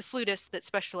 well, she's a flutist that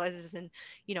specializes in,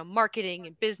 marketing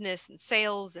and business and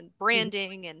sales and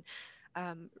branding,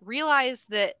 and realized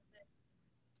that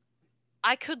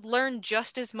I could learn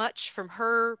just as much from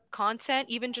her content,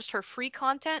 even just her free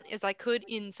content, as I could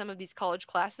in some of these college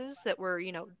classes that were,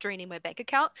 draining my bank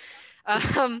account.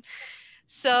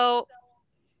 So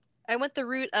I went the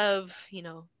route of,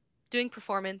 doing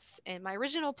performance, and my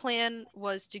original plan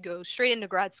was to go straight into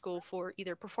grad school for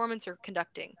either performance or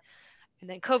conducting. And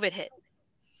then COVID hit.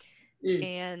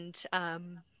 And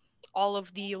all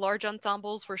of the large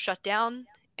ensembles were shut down.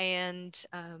 And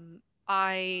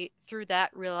I, through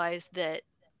that, realized that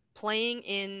playing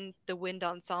in the wind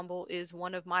ensemble is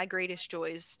one of my greatest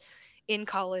joys in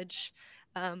college.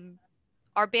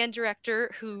 Our band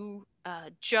director, who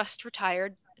just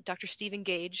retired, Dr. Stephen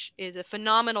Gage, is a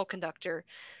phenomenal conductor.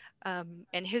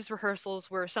 And his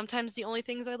rehearsals were sometimes the only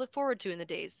things I look forward to in the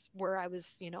days where I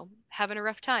was, having a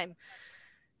rough time.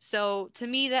 So to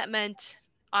me, that meant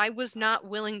I was not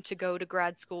willing to go to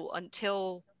grad school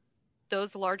until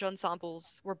those large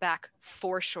ensembles were back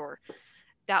for sure.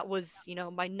 That was,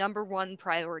 my number one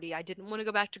priority. I didn't want to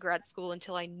go back to grad school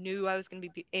until I knew I was going to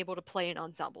be able to play in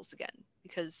ensembles again.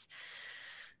 Because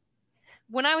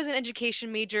when I was an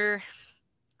education major,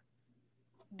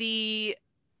 the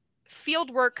field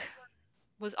work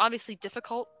was obviously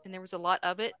difficult and there was a lot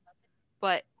of it,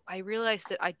 but I realized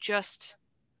that I just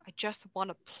want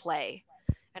to play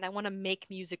and I want to make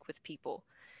music with people.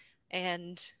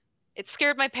 And it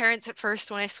scared my parents at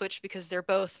first when I switched because they're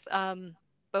both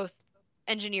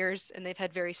engineers and they've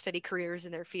had very steady careers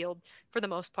in their field for the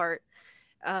most part.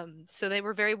 So they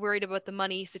were very worried about the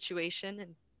money situation,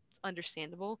 and it's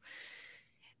understandable.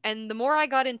 And the more I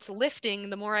got into lifting,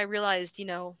 the more I realized,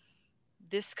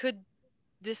 this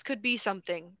could be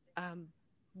something.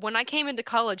 When I came into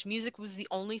college, music was the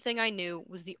only thing I knew,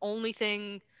 was the only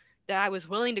thing that I was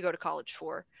willing to go to college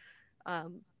for,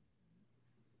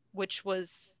 which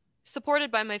was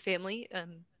supported by my family. A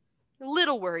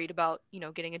little worried about,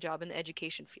 getting a job in the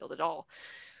education field at all.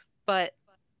 But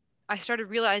I started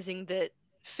realizing that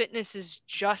fitness is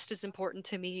just as important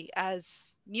to me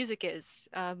as music is.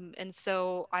 And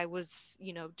so I was,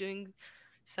 doing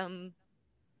some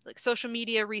like social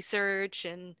media research,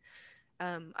 and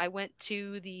I went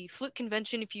to the flute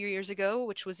convention a few years ago,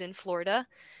 which was in Florida,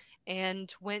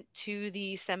 and went to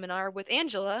the seminar with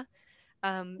Angela.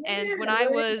 And when I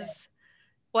was,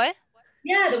 what?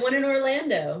 Yeah, the one in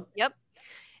Orlando. Yep.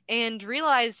 And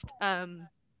realized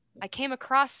I came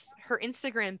across her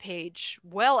Instagram page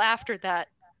well after that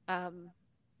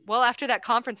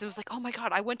conference. It was like, oh my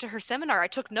God, I went to her seminar. I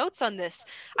took notes on this.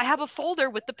 I have a folder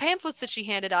with the pamphlets that she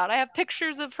handed out. I have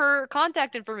pictures of her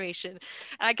contact information. And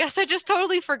I guess I just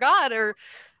totally forgot, or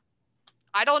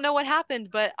I don't know what happened,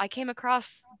 but I came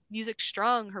across Music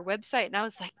Strong, her website, and I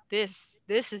was like, this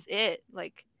is it.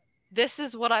 Like, this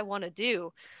is what I want to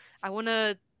do. I want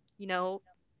to,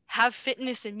 have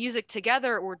fitness and music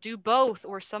together, or do both,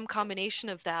 or some combination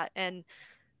of that. And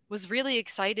was really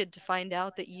excited to find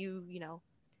out that you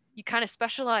kind of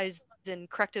specialize in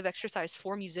corrective exercise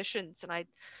for musicians. And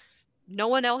no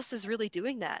one else is really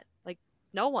doing that. Like,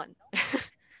 no one.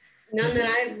 None that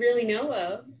I really know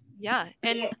of. Yeah.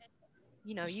 And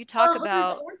you talk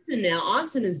about Austin now.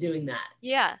 Austin is doing that.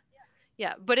 Yeah.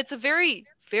 But it's a very,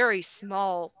 very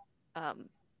small,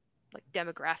 like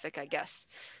demographic, I guess.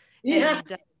 Yeah.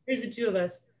 And, here's the two of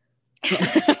us.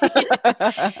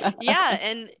 Yeah.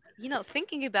 And,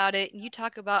 thinking about it, you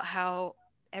talk about how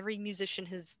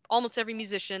almost every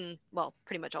musician, well,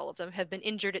 pretty much all of them, have been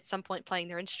injured at some point playing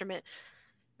their instrument.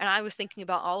 And I was thinking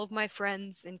about all of my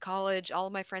friends in college, all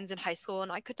of my friends in high school,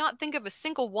 and I could not think of a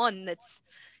single one that's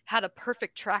had a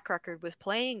perfect track record with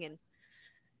playing. And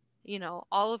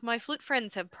all of my flute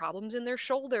friends have problems in their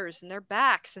shoulders and their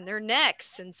backs and their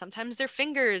necks and sometimes their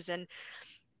fingers. And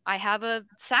I have a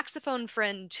saxophone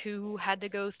friend who had to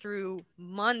go through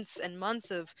months and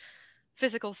months of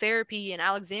physical therapy and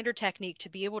Alexander technique to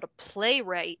be able to play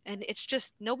right. And it's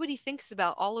just, nobody thinks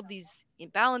about all of these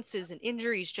imbalances and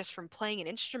injuries just from playing an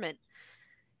instrument.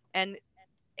 And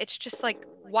it's just like,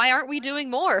 why aren't we doing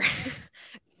more?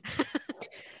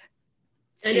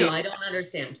 I know, I don't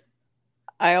understand.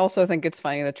 I also think it's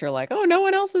funny that you're like, oh, no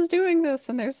one else is doing this.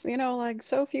 And there's, like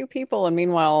so few people. And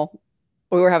meanwhile,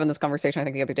 we were having this conversation, I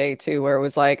think the other day too, where it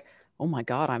was like, oh my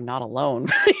God, I'm not alone.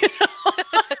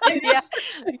 Yeah.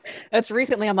 That's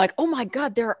recently, I'm like, oh my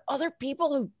God, there are other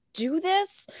people who do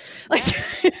this. Like,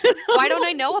 why don't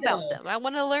I know about them? I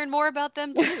want to learn more about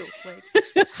them too.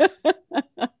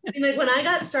 Like when I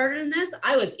got started in this,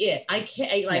 I was it. I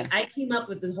came up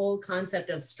with the whole concept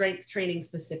of strength training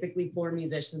specifically for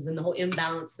musicians and the whole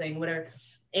imbalance thing, whatever.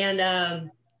 And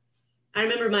I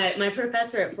remember my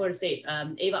professor at Florida State,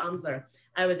 Ava Amsler.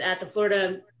 I was at the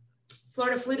Florida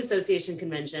Flute Association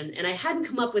convention, and I hadn't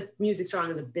come up with Music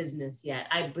Strong as a business yet.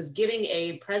 I was giving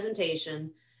a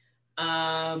presentation.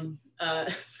 I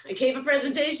gave a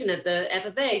presentation at the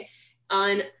FFA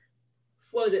on,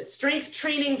 what was it? Strength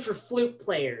training for flute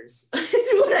players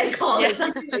is what I call it.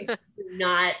 Something like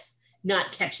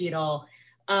not catchy at all.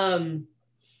 And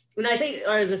I think,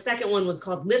 or the second one was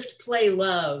called Lift, Play,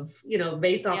 Love,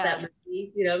 based off that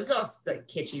movie. It was all like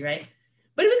kitschy, right?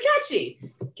 but it was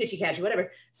catchy,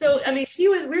 whatever. So, I mean,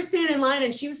 we were standing in line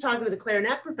and she was talking to the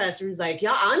clarinet professor who's like,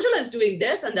 yeah, Angela's doing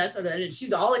this and that's, and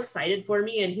she's all excited for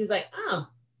me. And he was like, oh,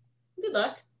 good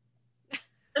luck.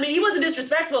 I mean, he wasn't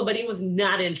disrespectful, but he was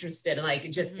not interested. And like, it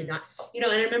just did not, and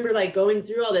I remember like going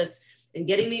through all this and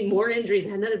getting me more injuries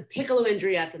and another Piccolo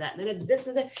injury after that. And then this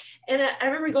and that. And I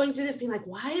remember going through this being like,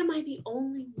 why am I the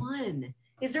only one?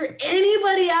 Is there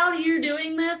anybody out here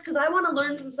doing this? Because I want to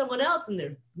learn from someone else. And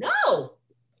they're, no.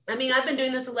 I mean, I've been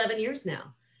doing this 11 years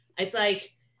now. It's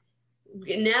like,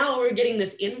 now we're getting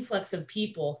this influx of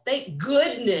people, thank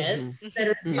goodness, that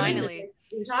are doing finally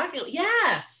talking.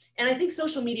 Yeah. And I think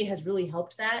social media has really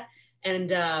helped that. And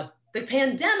the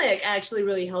pandemic actually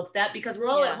really helped that because we're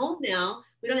all at home now.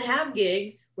 We don't have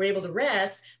gigs. We're able to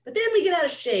rest, but then we get out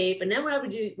of shape. And then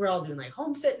we're all doing like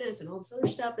home fitness and all this other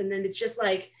stuff. And then it's just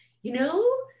like,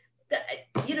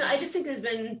 I just think there's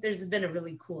been a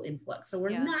really cool influx. So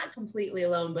we're not completely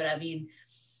alone, but I mean,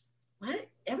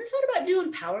 ever thought about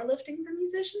doing powerlifting for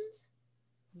musicians?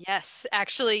 Yes,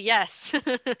 actually, yes.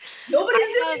 Nobody's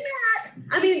doing that.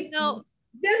 I mean, no.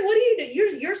 Ben, what do you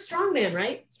do? You're strongman,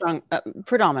 right? Strong,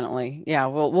 predominantly. Yeah,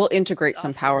 we'll integrate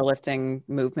some powerlifting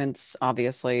movements,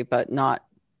 obviously, but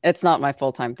it's not my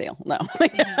full-time deal. No.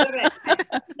 Okay.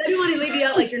 I didn't want to leave you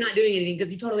out like you're not doing anything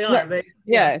because you totally are. But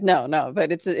no,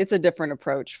 but it's a different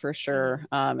approach for sure.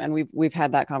 And we've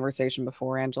had that conversation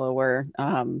before, Angela, where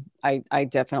I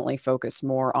definitely focus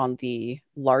more on the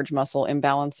large muscle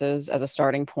imbalances as a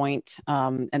starting point,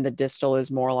 and the distal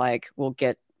is more like we'll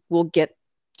get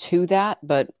to that,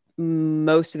 but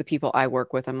most of the people I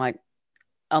work with, I'm like,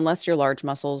 unless your large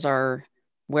muscles are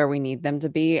where we need them to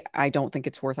be, I don't think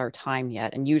it's worth our time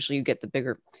yet. And usually you get the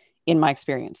bigger, in my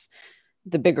experience,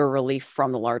 the bigger relief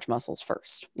from the large muscles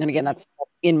first. And again, that's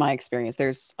in my experience.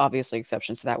 There's obviously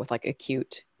exceptions to that with like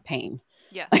acute pain.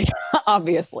 Yeah.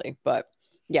 Obviously, but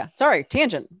yeah, sorry,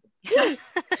 tangent.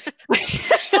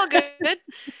 All good.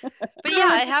 But yeah,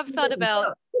 I have thought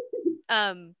about,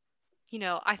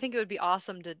 I think it would be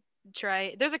awesome to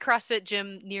try. There's a CrossFit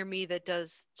gym near me that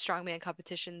does strongman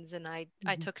competitions, and I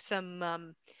took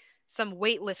some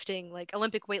weightlifting, like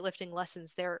Olympic weightlifting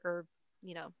lessons there, or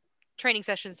training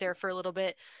sessions there for a little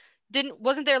bit.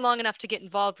 Wasn't there long enough to get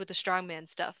involved with the strongman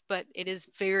stuff, but it is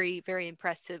very, very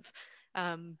impressive.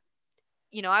 I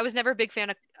was never a big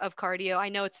fan of cardio. I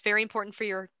know it's very important for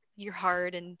your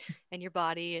heart and your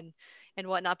body and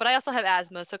whatnot, but I also have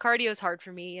asthma, so cardio is hard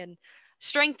for me, and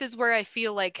strength is where I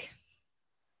feel like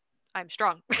I'm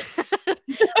strong.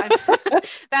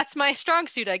 That's my strong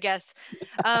suit, I guess.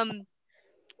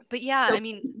 But yeah, I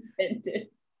mean,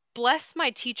 bless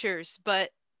my teachers,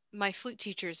 my flute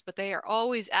teachers, but they are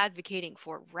always advocating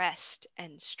for rest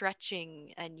and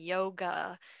stretching and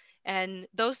yoga, and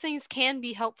those things can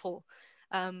be helpful.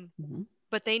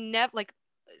 But they never, like,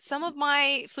 some of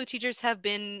my flute teachers have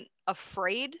been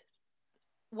afraid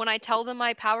when I tell them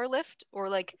I power lift or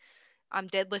like I'm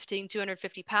deadlifting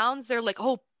 250 pounds. They're like,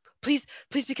 oh, please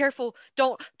be careful.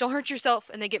 Don't hurt yourself.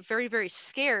 And they get very, very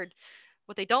scared.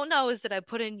 What they don't know is that I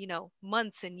put in,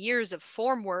 months and years of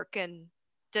form work and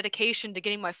dedication to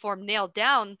getting my form nailed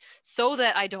down so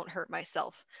that I don't hurt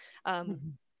myself.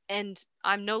 And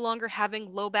I'm no longer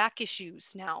having low back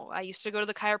issues now. I used to go to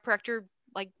the chiropractor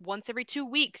like once every 2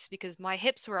 weeks because my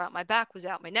hips were out, my back was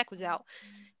out, my neck was out.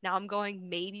 Now I'm going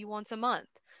maybe once a month.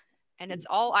 And it's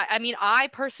all, I mean, I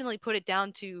personally put it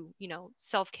down to,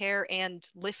 self-care and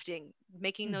lifting,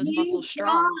 making those muscles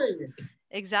strong.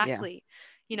 Exactly.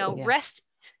 Rest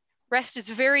is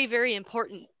very, very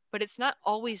important, but it's not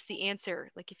always the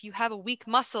answer. Like if you have a weak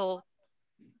muscle,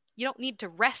 you don't need to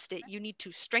rest it. You need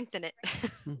to strengthen it.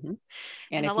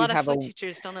 And a lot of flute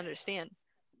teachers don't understand.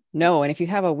 No. And if you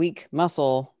have a weak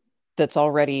muscle that's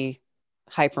already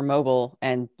hypermobile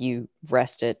and you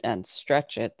rest it and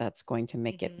stretch it, that's going to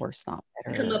make it worse, not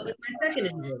better. Come up with my second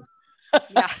injury.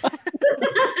 Yeah.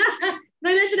 I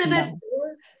mentioned I've had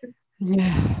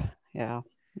 4.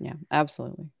 Yeah,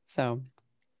 absolutely. So,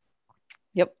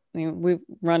 yep, we've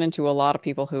run into a lot of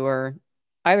people who are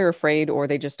either afraid or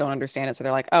they just don't understand it. So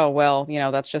they're like, oh, well,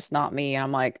 that's just not me. And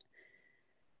I'm like,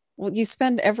 well, you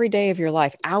spend every day of your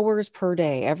life, hours per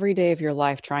day, every day of your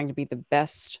life trying to be the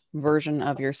best version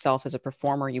of yourself as a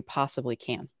performer you possibly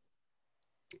can.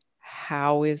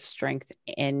 How is strength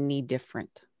any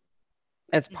different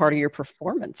as part of your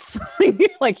performance?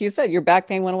 Like you said, your back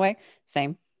pain went away.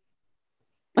 Same.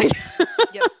 Yep.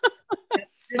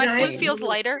 My flute feels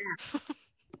lighter.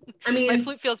 I mean, my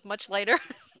flute feels much lighter.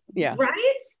 Yeah.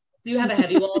 Right? Do you have a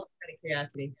heavy wall? Out of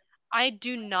curiosity. I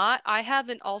do not. I have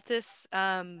an Altus,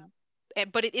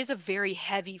 but it is a very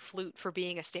heavy flute for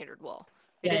being a standard wall.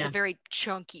 It is a very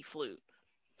chunky flute.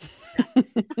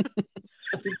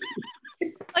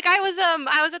 Like I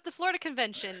was at the Florida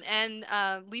convention and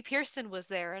Lee Pearson was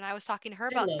there and I was talking to her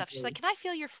about stuff. She's like, "Can I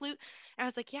feel your flute?" And I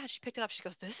was like, "Yeah." She picked it up. She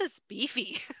goes, "This is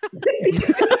beefy."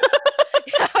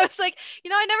 I was like,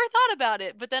 I never thought about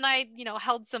it. But then I,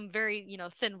 held some very,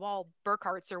 thin wall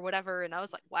Burkharts or whatever, and I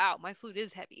was like, wow, my flute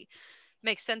is heavy.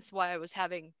 Makes sense why I was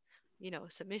having,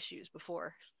 some issues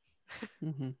before.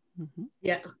 Mm-hmm. Mm-hmm.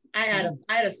 Yeah, I had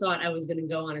a thought I was going to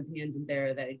go on a tangent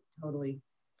there that I totally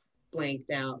blanked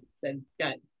out. Said,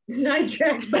 got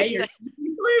sidetracked by your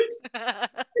flute.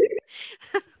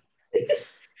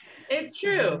 It's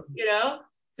true,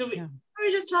 So we were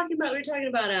just talking about,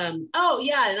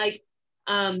 like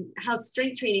how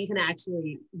strength training can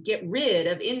actually get rid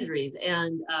of injuries.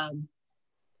 And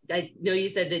I know you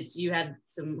said that you had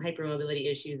some hypermobility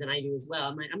issues, and I do as well.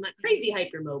 I'm not crazy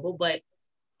hypermobile, but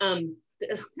there are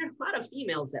a lot of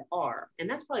females that are, and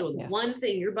that's probably one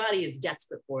thing your body is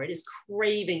desperate for. It is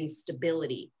craving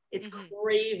stability. It's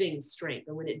craving strength,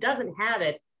 and when it doesn't have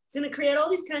it, it's going to create all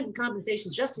these kinds of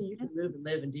compensations just so you can move and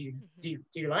live and do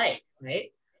your life,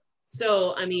 right?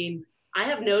 So, I mean, I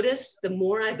have noticed the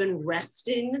more I've been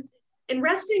resting a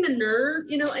nerve,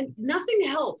 and nothing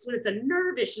helps when it's a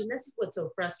nerve issue. And this is what's so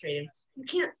frustrating. You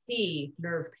can't see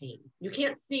nerve pain. You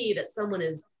can't see that someone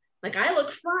is like, I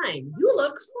look fine. You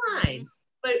look fine.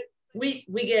 But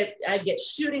I'd get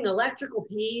shooting electrical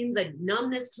pains, like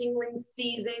numbness, tingling,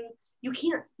 seizing. You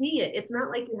can't see it. It's not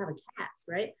like you have a cast,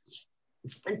 right?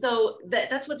 And so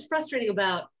that's what's frustrating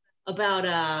about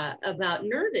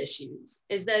nerve issues,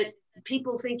 is that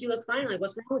people think you look fine. Like,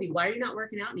 what's wrong with you? Why are you not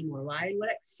working out anymore? Why?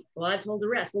 What? Well, I told to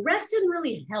rest. Well, rest didn't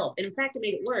really help. And in fact, it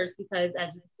made it worse because,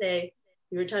 as we say,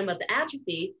 we were talking about the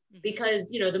atrophy, because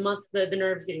the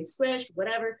nerves getting squished,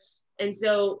 whatever. And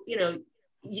so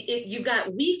you've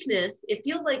got weakness. It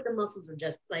feels like the muscles are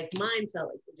just like mine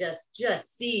felt like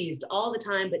just seized all the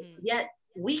time, but yet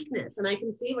weakness. And I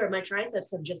can see where my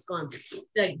triceps have just gone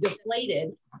like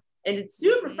deflated, and it's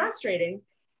super frustrating.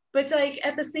 But like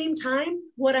at the same time,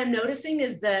 what I'm noticing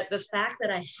is that the fact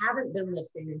that I haven't been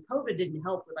lifting, and COVID didn't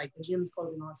help with like the gyms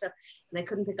closing and all that stuff, and I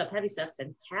couldn't pick up heavy stuff because I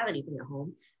didn't have anything at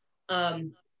home.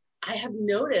 I have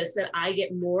noticed that I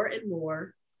get more and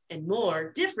more and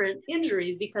more different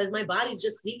injuries because my body's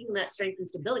just seeking that strength and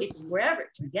stability from wherever it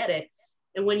can get it.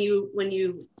 And when you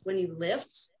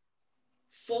lift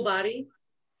full body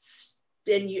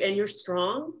and you're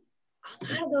strong,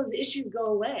 a lot of those issues go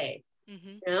away.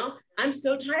 I'm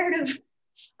so tired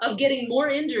of getting more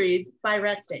injuries by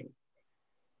resting.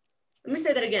 Let me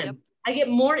say that again. Yep. I get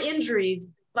more injuries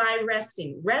by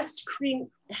resting. Rest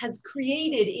has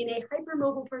created in a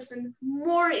hypermobile person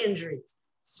more injuries.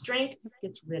 Strength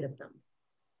gets rid of them.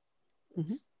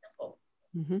 Simple.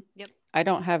 Yep. I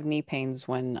don't have knee pains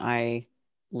when I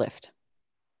lift.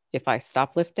 If I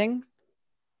stop lifting,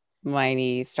 my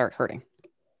knees start hurting.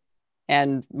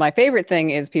 And my favorite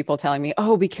thing is people telling me,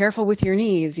 "Oh, be careful with your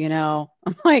knees." I'm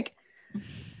like,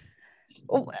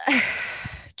 oh,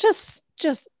 just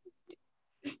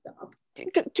stop.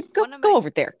 Go over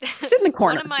there. Sit in the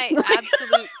corner. One of my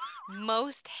absolute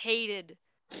most hated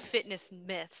fitness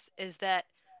myths is that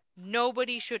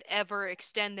nobody should ever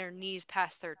extend their knees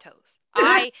past their toes.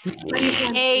 I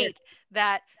hate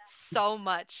that so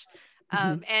much.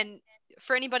 And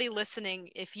for anybody listening,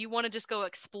 if you want to just go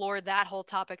explore that whole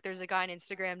topic, there's a guy on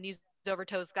Instagram, Knees Over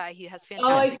Toes guy. He has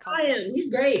fantastic content.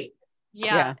 He's great.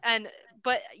 Yeah.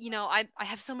 But I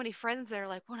have so many friends that are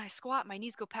like, when I squat, my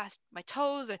knees go past my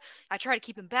toes, and I try to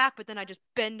keep them back, but then I just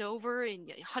bend over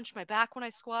and hunch my back when I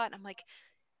squat. And I'm like,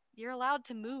 you're allowed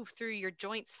to move through your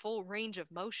joints' full range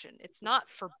of motion. It's not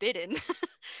forbidden.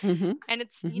 And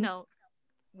it's,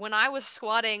 when I was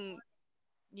squatting,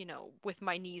 with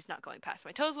my knees not going past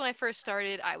my toes when I first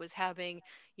started, I was having,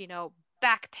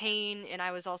 back pain, and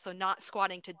I was also not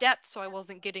squatting to depth, so I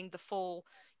wasn't getting the full,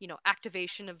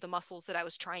 activation of the muscles that I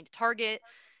was trying to target.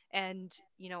 And,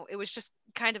 it was just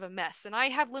kind of a mess. And I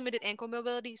have limited ankle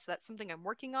mobility, so that's something I'm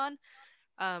working on.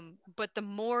 But the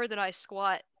more that I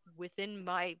squat within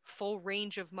my full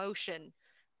range of motion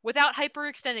without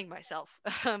hyperextending myself,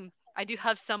 I do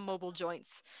have some mobile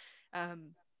joints.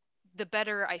 The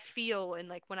better I feel. And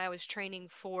like when I was training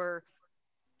for,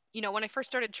 when I first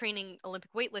started training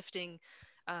Olympic weightlifting,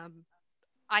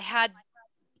 I had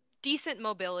decent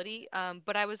mobility,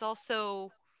 but I was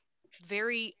also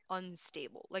very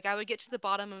unstable. Like I would get to the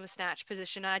bottom of a snatch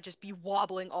position and I'd just be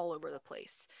wobbling all over the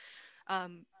place.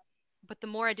 But the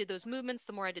more I did those movements,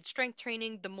 the more I did strength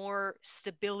training, the more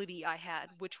stability I had,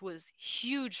 which was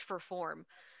huge for form.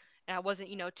 And I wasn't,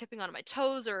 tipping on my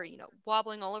toes or,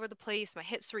 wobbling all over the place. My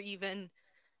hips were even.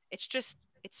 It's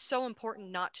so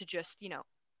important not to just,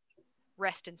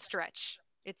 rest and stretch.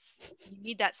 You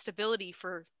need that stability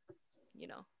for,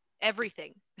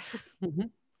 everything.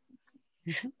 Mhm.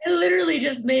 Mhm. I literally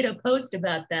just made a post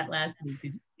about that last week.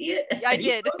 Did you see it? I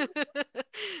did.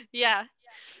 Yeah.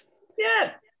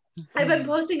 Yeah. I've been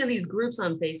posting in these groups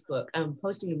on Facebook. I'm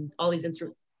posting in all these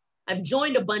instruments. I've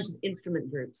joined a bunch of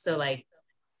instrument groups. So like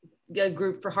a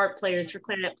group for harp players, for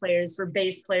clarinet players, for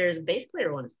bass players. Bass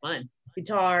player one is fun.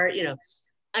 Guitar,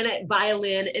 and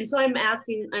violin. And so I'm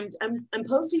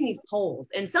posting these polls,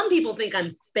 and some people think I'm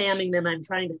spamming them. I'm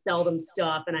trying to sell them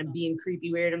stuff, and I'm being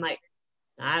creepy weird. I'm like,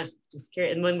 I was just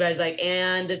curious. And one guy's like,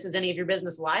 and this is any of your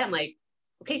business why? I'm like,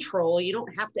 okay, troll, you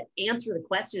don't have to answer the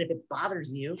question if it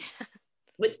bothers you.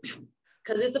 Because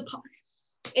it's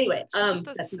anyway.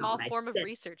 Just a small form of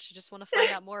research. You just want to find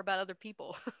out more about other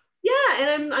people. Yeah,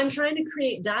 and I'm trying to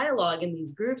create dialogue in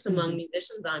these groups among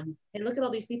musicians and look at all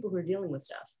these people who are dealing with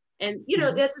stuff. And,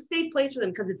 that's a safe place for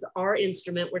them because it's our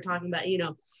instrument we're talking about,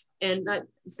 and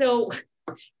so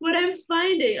what I'm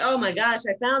finding, oh my gosh,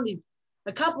 I found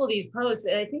a couple of these posts,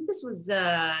 and I think this was,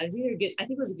 I think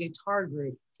it was a guitar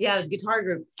group. Yeah, it was a guitar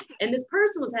group. And this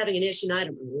person was having an issue, and I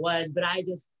don't know what it was, but I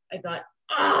thought,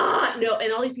 no.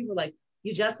 And all these people were like,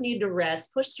 you just need to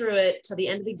rest, push through it till the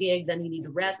end of the gig, then you need to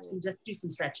rest and just do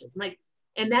some stretches. I'm like,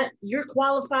 and that you're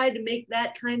qualified to make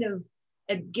that kind of,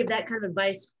 give that kind of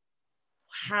advice.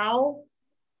 How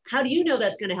do you know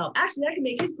that's going to help? Actually, that can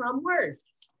make his problem worse.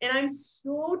 And I'm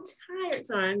so tired.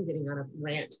 Sorry, I'm getting on a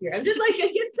rant here. I'm just like,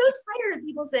 I get so tired of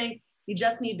people saying, you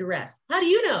just need to rest. How do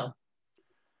you know?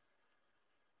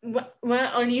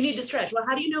 Well, or you need to stretch. Well,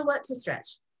 how do you know what to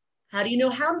stretch? How do you know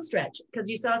how to stretch? Because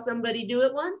you saw somebody do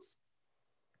it once?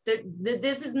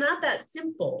 This is not that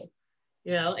simple,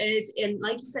 and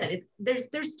like you said,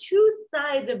 there's two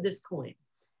sides of this coin.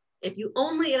 If you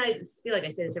only, and I feel like I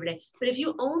say this every day, but if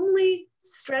you only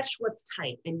stretch what's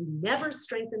tight and you never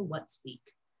strengthen what's weak,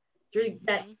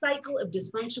 that cycle of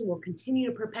dysfunction will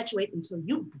continue to perpetuate until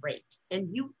you break,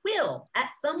 and you will at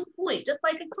some point, just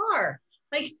like a car.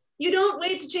 Like you don't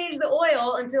wait to change the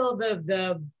oil until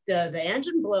the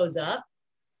engine blows up.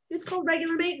 It's called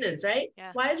regular maintenance, right?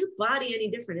 Yeah. Why is your body any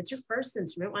different? It's your first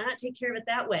instrument. Why not take care of it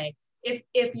that way? If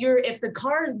the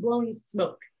car is blowing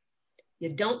smoke,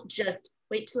 you don't just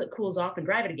wait till it cools off and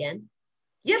drive it again.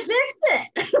 You fix it.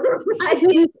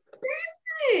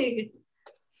 Right?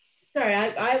 Sorry,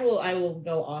 I will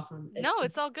go off on this. No,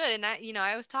 it's all good. And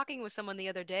I was talking with someone the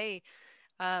other day,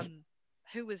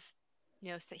 who was,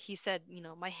 he said,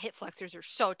 my hip flexors are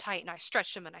so tight and I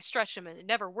stretch them and it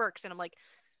never works. And I'm like,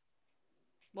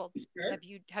 well, sure?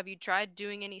 have you tried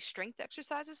doing any strength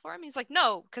exercises for him? He's like,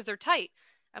 no, because they're tight.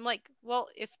 I'm like, well,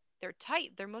 if they're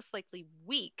tight, they're most likely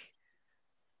weak.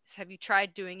 So have you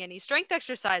tried doing any strength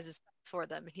exercises for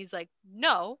them? And he's like,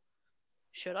 no.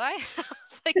 Should I? I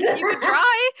was like, you could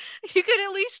try. You could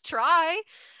at least try.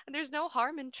 And there's no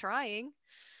harm in trying.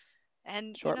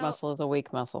 And Short muscle is a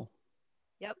weak muscle.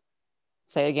 Yep.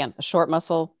 Say it again. A short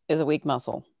muscle is a weak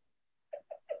muscle.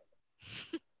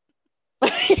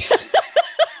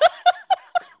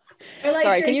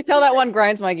 Sorry, can you tell that one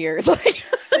grinds my gears?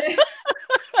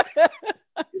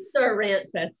 A rant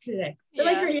fest today. They're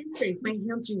like your hamstrings. My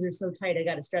hamstrings are so tight, I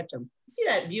got to stretch them. You see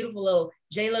that beautiful little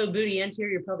J-Lo booty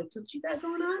anterior pelvic tilt you got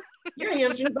going on? Your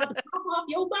hamstrings about to pop off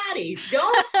your body.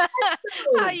 Don't.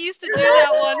 I used to do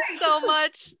that one so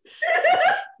much.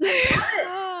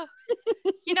 And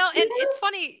it's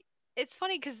funny. It's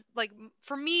funny because, like,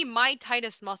 for me, my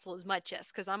tightest muscle is my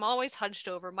chest because I'm always hunched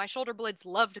over. My shoulder blades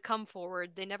love to come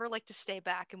forward. They never like to stay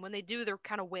back. And when they do, they're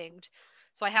kind of winged.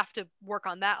 So I have to work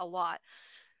on that a lot.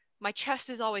 My chest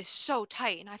is always so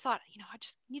tight. And I thought, I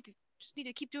just need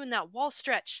to keep doing that wall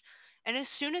stretch. And as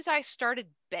soon as I started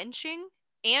benching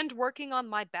and working on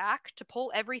my back to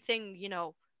pull everything,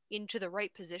 into the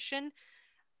right position,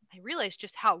 I realized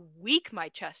just how weak my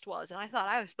chest was. And I thought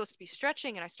I was supposed to be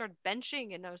stretching, and I started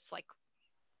benching, and I was like,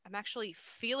 I'm actually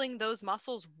feeling those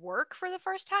muscles work for the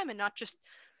first time and not just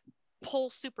pull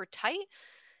super tight.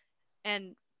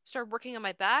 And started working on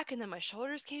my back, and then my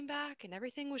shoulders came back, and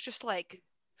everything was just like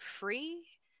free.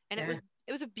 And it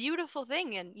was a beautiful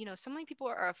thing. And so many people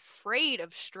are afraid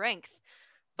of strength,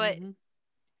 but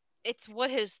it's what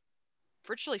has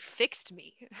virtually fixed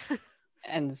me.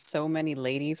 And so many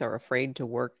ladies are afraid to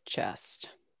work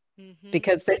chest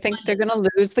because they think they're going to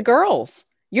lose the girls.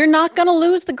 You're not going to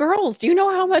lose the girls. Do you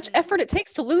know how much effort it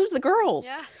takes to lose the girls?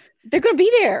 Yeah. They're going to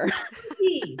be there.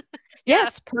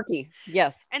 Yes, perky.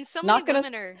 Yes. And so many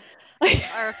women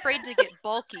are afraid to get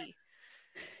bulky.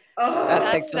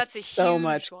 That's so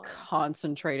much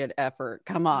concentrated effort.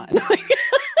 Come on. You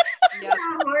know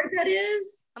how hard that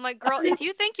is? I'm like, girl, if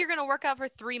you think you're gonna work out for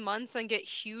 3 months and get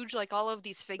huge like all of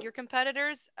these figure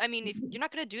competitors, I mean, if you're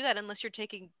not gonna do that unless you're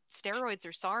taking steroids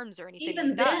or SARMs or anything Even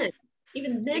like that. then,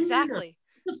 even then, Exactly.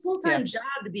 It's a full-time job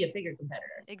to be a figure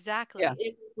competitor. Exactly. Yeah.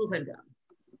 It's a full-time job.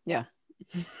 Yeah.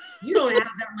 You don't have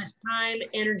that much time,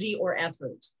 energy, or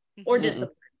effort, or discipline.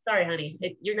 Sorry, honey.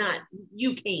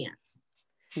 You can't.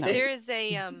 No. There is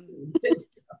a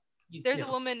there's a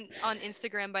woman on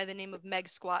Instagram by the name of Meg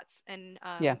Squats, and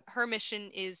her mission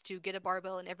is to get a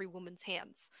barbell in every woman's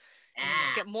hands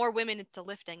and get more women into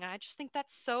lifting. And I just think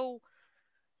that's so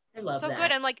good.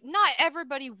 And like, not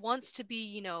everybody wants to be,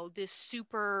 you know, this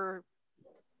super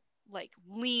like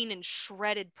lean and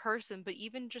shredded person, but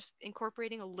even just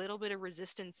incorporating a little bit of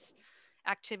resistance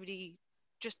activity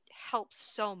just helps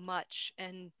so much.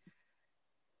 And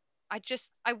I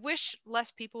wish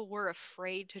less people were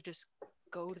afraid to just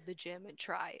go to the gym and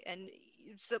try. And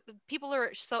so people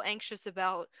are so anxious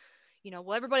about, you know,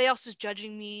 well, everybody else is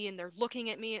judging me and they're looking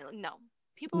at me. No,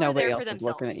 people are there for themselves.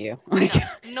 Nobody else is looking at you.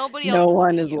 No, nobody else. No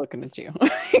one is looking at you.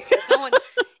 No one.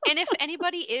 And if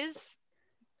anybody is,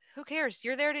 who cares?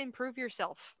 You're there to improve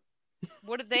yourself.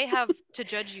 What do they have to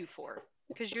judge you for?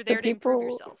 Because you're there to improve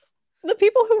yourself. The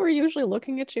people who are usually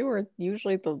looking at you are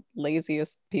usually the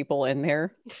laziest people in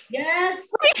there.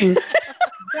 Yes.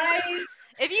 Right.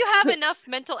 If you have enough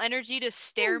mental energy to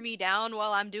stare me down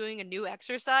while I'm doing a new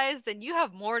exercise, then you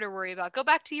have more to worry about. Go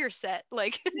back to your set.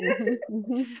 Like, Get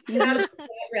out of the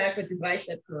rack with your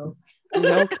bicep curl.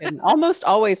 No kidding. Almost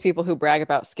always people who brag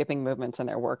about skipping movements in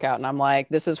their workout, and I'm like,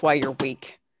 this is why you're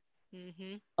weak.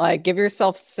 Like, give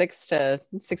yourself 6 to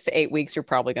 8 weeks, you're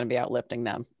probably going to be out lifting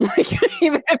them. Like,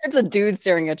 even if it's a dude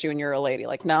staring at you and you're a lady,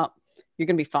 like, no, you're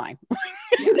going to be fine.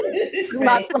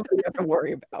 Not something you have to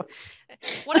worry about.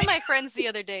 One of my friends the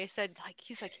other day said, like,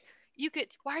 he's like,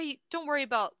 don't worry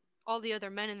about all the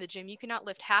other men in the gym. You can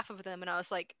outlift half of them. And I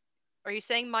was like, are you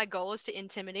saying my goal is to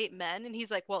intimidate men? And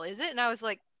he's like, well, is it? And I was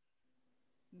like,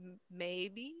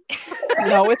 maybe.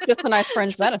 No, it's just a nice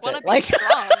fringe benefit. Just like,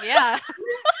 strong, yeah.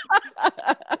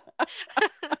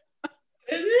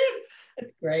 Is it?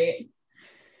 That's great.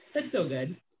 That's so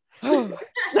good. I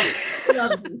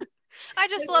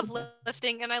just love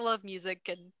lifting and I love music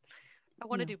and I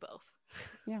want to do both.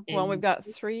 Yeah. Well, we've got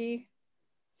three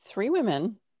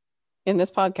women in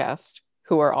this podcast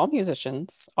who are all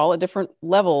musicians, all at different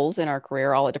levels in our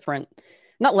career, all at different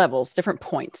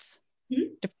points,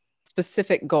 different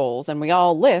specific goals, and we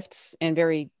all lift in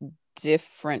very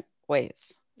different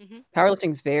ways.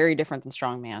 Powerlifting is very different than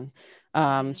strongman.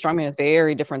 Strongman is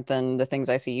very different than the things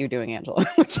I see you doing, Angela,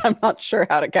 which I'm not sure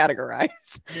how to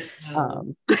categorize. I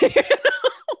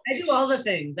do all the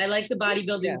things. I like the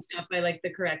bodybuilding stuff. I like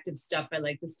the corrective stuff. I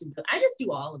like the stability. I just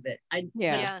do all of it. I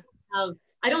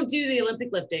don't do the Olympic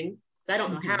lifting because I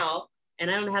don't know how, and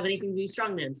I don't have anything to do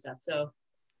strongman stuff. So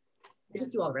I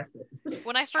just do all the rest of it.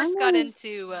 When I first got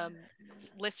into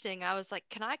lifting, I was like,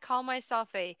 can I call myself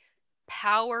a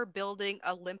power building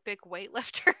Olympic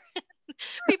weightlifter?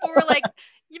 People were like,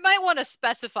 you might want to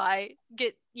specify,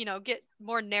 get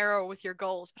more narrow with your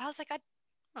goals. But I was like, I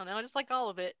don't know, I just like all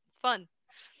of it. It's fun.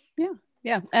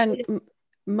 Yeah. And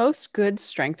most good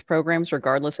strength programs,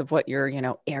 regardless of what your,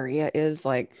 area is,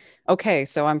 like, okay,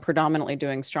 so I'm predominantly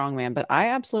doing strongman, but I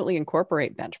absolutely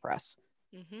incorporate bench press.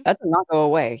 That does not go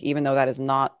away, even though that is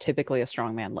not typically a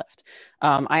strongman lift.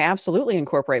 I absolutely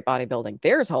incorporate bodybuilding.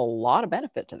 There's a lot of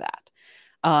benefit to that.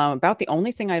 About the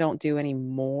only thing I don't do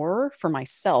anymore for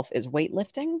myself is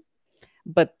weightlifting,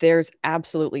 but there's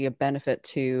absolutely a benefit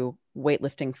to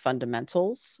weightlifting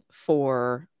fundamentals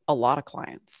for a lot of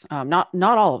clients. Not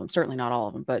all of them, certainly not all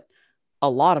of them, but a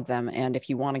lot of them. And if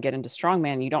you want to get into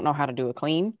strongman, you don't know how to do a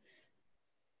clean,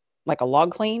 like a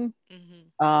log clean.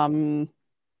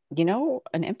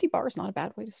 An empty bar is not a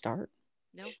bad way to start.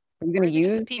 No, you're going to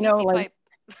use, pipe.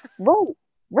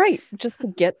 right. Just to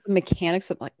get the mechanics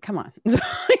of, like, come on.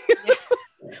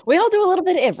 We all do a little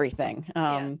bit of everything.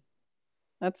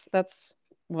 That's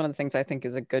one of the things I think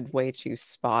is a good way to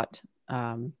spot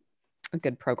a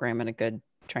good program and a good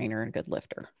trainer and a good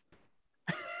lifter.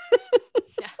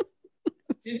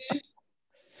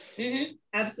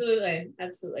 Absolutely.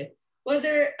 Was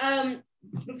there,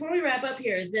 before we wrap up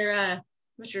here, is there I'm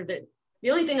not sure that the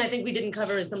only thing I think we didn't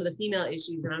cover is some of the female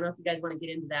issues, and I don't know if you guys want to get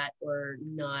into that or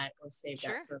not, or save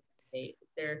that for a date.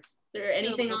 Is there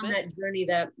anything on that journey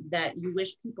that you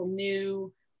wish people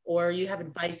knew, or you have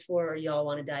advice for, or y'all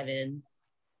want to dive in?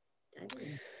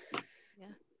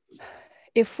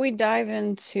 If we dive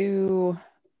into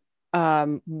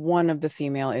one of the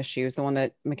female issues, the one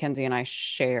that McKenzie and I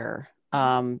share,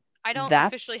 I don't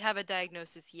officially have a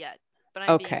diagnosis yet, but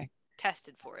I'm being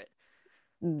tested for it.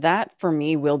 that for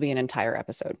me will be an entire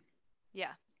episode.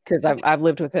 Yeah. Because I've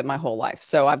lived with it my whole life.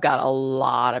 So I've got a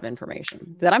lot of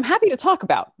information that I'm happy to talk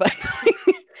about, but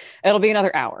it'll be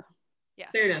another hour. Yeah.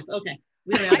 Fair enough. Okay.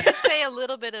 I could say a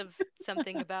little bit of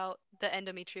something about the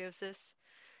endometriosis.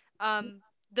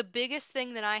 The biggest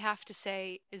thing that I have to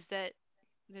say is that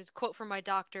there's a quote from my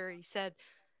doctor. He said,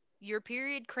 "Your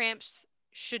period cramps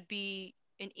should be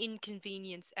an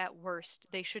inconvenience at worst.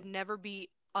 They should never be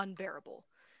unbearable."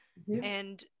 Mhm.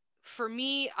 And for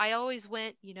me, I always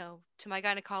went, to my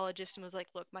gynecologist and was like,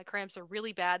 "Look, my cramps are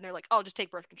really bad." And they're like, "Oh, just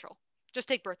take birth control. Just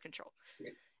take birth control."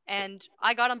 And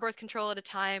I got on birth control at a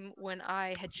time when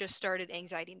I had just started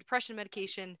anxiety and depression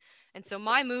medication. And so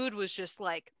my mood was just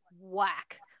like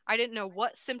whack. I didn't know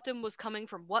what symptom was coming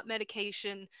from what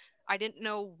medication. I didn't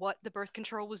know what the birth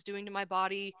control was doing to my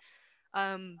body.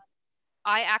 Um,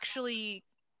 I actually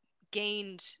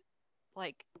gained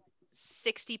like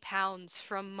 60 pounds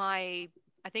from my,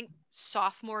 I think,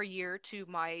 sophomore year to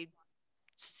my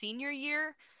senior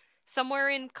year, somewhere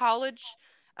in college.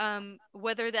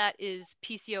 Whether that is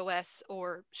PCOS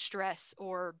or stress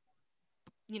or,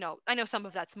 I know some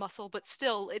of that's muscle, but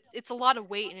still, it's a lot of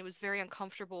weight and it was very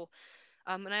uncomfortable.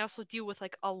 And I also deal with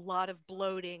like a lot of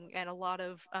bloating and a lot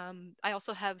of, I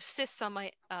also have cysts on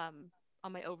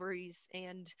my ovaries.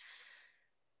 And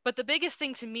but the biggest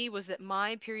thing to me was that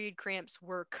my period cramps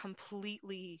were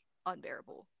completely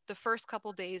unbearable. The first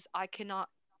couple days,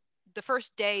 the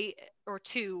first day or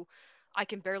two, I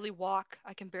can barely walk.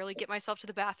 I can barely get myself to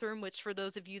the bathroom, which for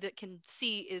those of you that can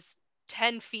see is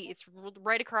 10 feet. It's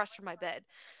right across from my bed.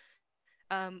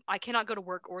 I cannot go to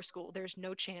work or school. There's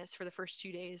no chance for the first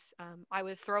 2 days. I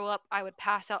would throw up. I would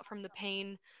pass out from the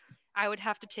pain. I would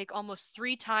have to take almost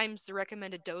 3 times the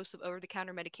recommended dose of over the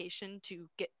counter medication to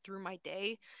get through my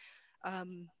day.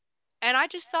 Um, and I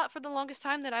just thought for the longest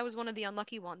time that I was one of the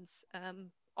unlucky ones.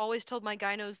 Always told my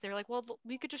gynos, they're like, well,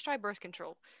 we could just try birth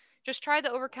control. Just try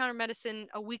the over counter medicine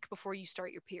a week before you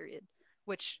start your period,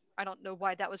 which I don't know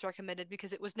why that was recommended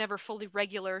because it was never fully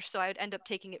regular. So I would end up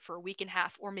taking it for a week and a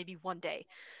half or maybe one day.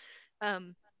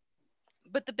 Um,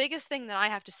 but the biggest thing that I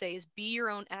have to say is be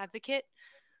your own advocate.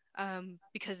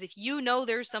 Because if you know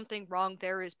there's something wrong,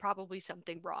 there is probably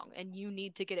something wrong, and you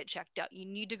need to get it checked out. You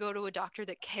need to go to a doctor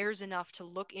that cares enough to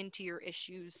look into your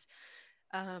issues.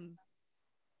 Um,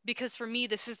 because for me,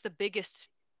 this is the biggest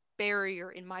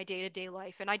barrier in my day to day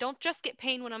life. And I don't just get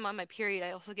pain when I'm on my period,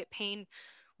 I also get pain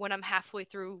when I'm halfway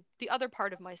through the other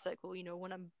part of my cycle,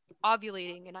 when I'm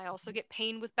ovulating, and I also get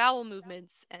pain with bowel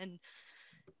movements. And,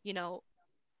 you know,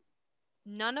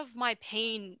 none of my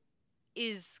pain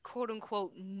is quote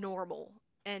unquote normal.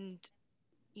 And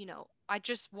I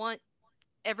just want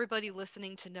everybody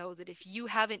listening to know that if you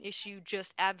have an issue,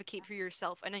 just advocate for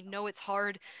yourself. And I know it's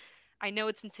hard. I know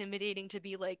it's intimidating to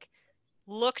be like,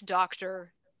 look,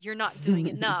 doctor, you're not doing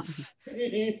enough.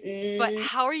 But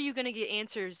how are you going to get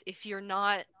answers if you're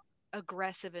not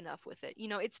aggressive enough with it?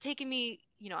 It's taken me,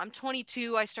 I'm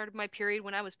 22. I started my period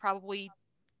when I was probably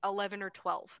 11 or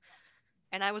 12.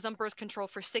 And I was on birth control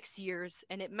for 6 years,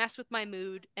 and it messed with my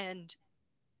mood. And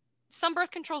some birth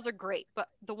controls are great, but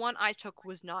the one I took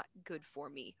was not good for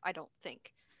me, I don't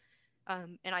think.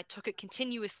 And I took it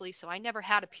continuously, so I never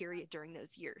had a period during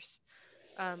those years.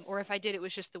 Or if I did, it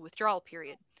was just the withdrawal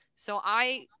period. So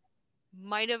I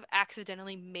might have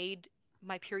accidentally made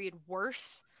my period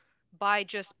worse by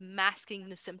just masking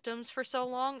the symptoms for so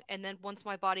long. And then once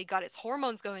my body got its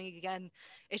hormones going again,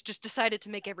 it just decided to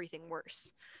make everything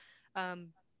worse. Um,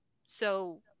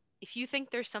 so if you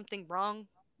think there's something wrong,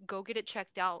 go get it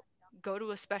checked out. Go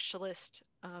to a specialist.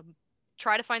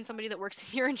 Try to find somebody that works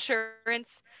in your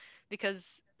insurance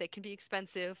because they can be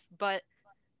expensive. But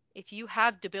if you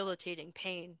have debilitating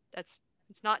pain, it's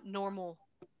not normal,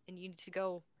 and you need to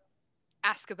go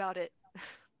ask about it.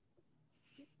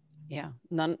 Yeah,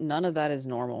 none of that is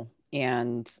normal.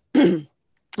 And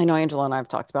I know Angela and I've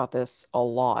talked about this a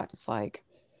lot. It's like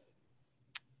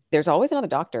there's always another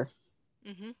doctor.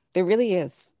 Mm-hmm. There really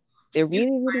is. There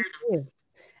really is.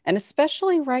 And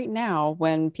especially right now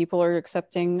when people are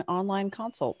accepting online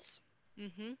consults.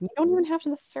 Mm-hmm. You don't even have to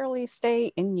necessarily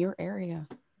stay in your area.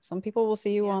 Some people will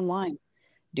see you Yeah. online.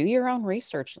 Do your own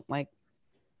research, like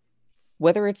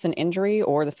whether it's an injury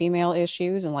or the female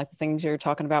issues and like the things you're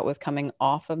talking about with coming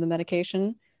off of the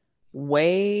medication,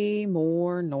 way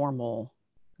more normal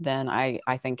than I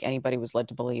think anybody was led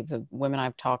to believe. The women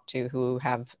I've talked to who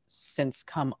have since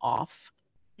come off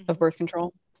of Mm-hmm. birth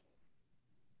control,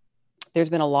 there's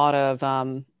been a lot of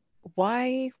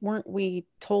why weren't we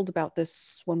told about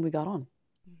this when we got on?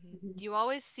 Mm-hmm. You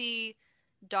always see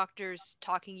doctors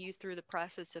talking you through the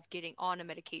process of getting on a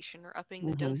medication or upping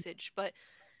the Mm-hmm. dosage, but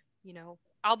you know,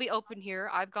 I'll be open here.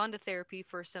 I've gone to therapy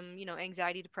for some,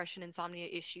 anxiety, depression, insomnia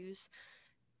issues.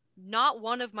 Not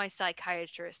one of my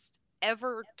psychiatrists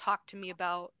ever talked to me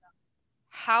about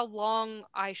how long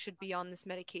I should be on this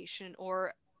medication,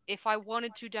 or if I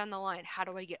wanted to down the line, how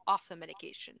do I get off the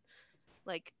medication?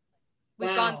 Like,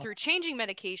 we've gone through changing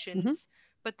medications,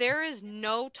 but there is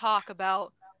no talk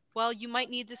about, well, you might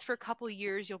need this for a couple of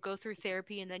years, you'll go through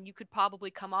therapy, and then you could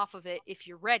probably come off of it if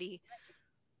you're ready.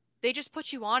 They just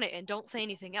put you on it and don't say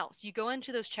anything else. You go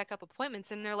into those checkup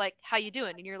appointments and they're like, how you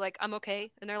doing? And you're like, I'm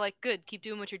okay. And they're like, good, keep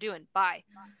doing what you're doing. Bye.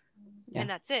 Yeah. And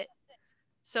that's it.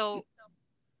 So,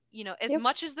 as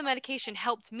much as the medication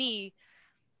helped me,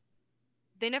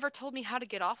 they never told me how to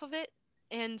get off of it.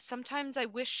 And sometimes I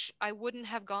wish I wouldn't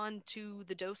have gone to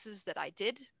the doses that I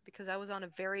did, because I was on a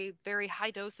very, very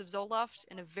high dose of Zoloft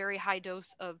and a very high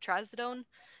dose of Trazodone.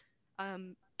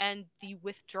 And the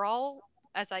withdrawal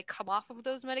as I come off of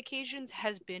those medications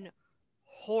has been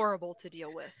horrible to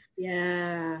deal with.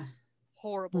 Yeah.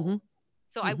 Horrible.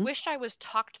 So I wished I was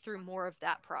talked through more of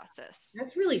that process.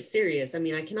 That's really serious. I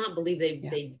mean, I cannot believe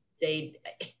they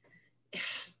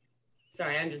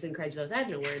sorry, I'm just incredulous. I have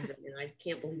no words right now. I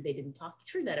can't believe they didn't talk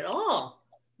through that at all.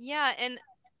 Yeah, and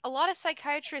a lot of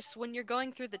psychiatrists, when you're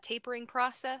going through the tapering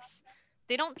process,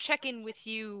 they don't check in with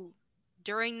you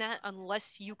during that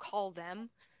unless you call them.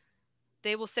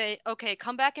 They will say, okay,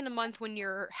 come back in a month when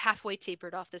you're halfway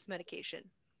tapered off this medication.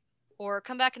 Or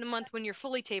come back in a month when you're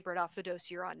fully tapered off the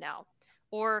dose you're on now.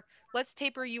 Or let's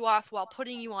taper you off while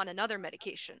putting you on another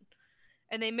medication.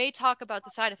 And they may talk about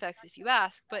the side effects if you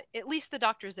ask, but at least the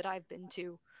doctors that I've been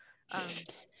to,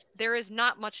 there is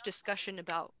not much discussion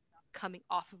about coming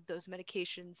off of those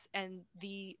medications and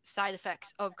the side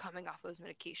effects of coming off those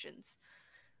medications.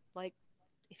 Like,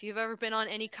 if you've ever been on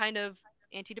any kind of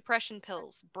antidepressant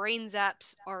pills, brain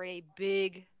zaps are a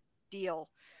big deal.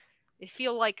 They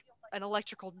feel like an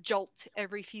electrical jolt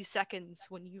every few seconds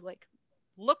when you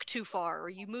look too far or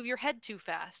you move your head too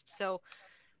fast. So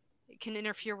it can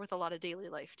interfere with a lot of daily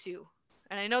life too.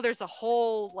 And I know there's a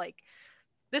whole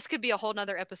this could be a whole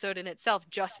nother episode in itself,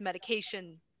 just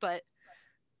medication. But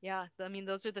yeah, I mean,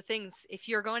 those are the things. If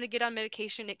you're going to get on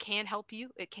medication, it can help you.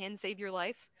 It can save your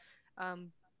life.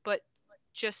 But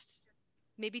just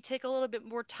maybe take a little bit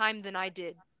more time than I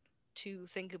did to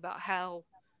think about how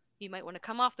you might want to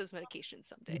come off those medications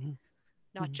someday.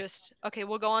 Not just, okay,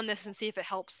 we'll go on this and see if it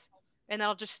helps, and then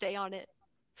I'll just stay on it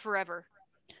forever.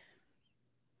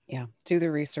 Yeah, do the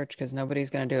research, because nobody's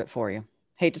going to do it for you.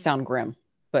 Hate to sound grim,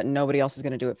 but nobody else is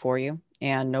going to do it for you,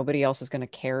 and nobody else is going to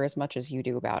care as much as you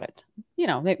do about it.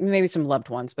 Maybe some loved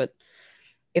ones, but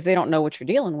if they don't know what you're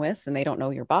dealing with and they don't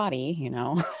know your body,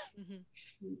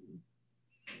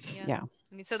 Yeah.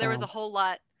 I mean, so there was a whole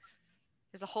lot.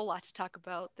 There's a whole lot to talk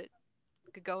about that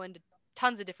could go into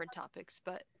tons of different topics,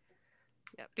 but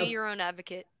yeah, be your own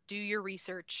advocate, do your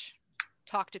research,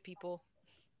 talk to people.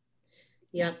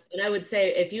 Yeah, and I would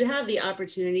say if you have the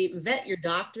opportunity, vet your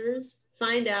doctors,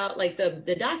 find out,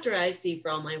 the doctor I see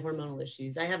for all my hormonal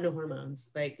issues, I have no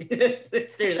hormones.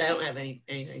 Seriously, I don't have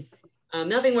anything.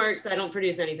 Nothing works. I don't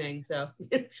produce anything. So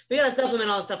we got to supplement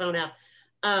all the stuff I don't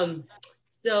have.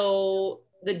 So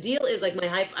the deal is I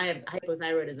have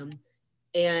hypothyroidism,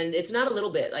 and it's not a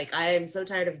little bit. I am so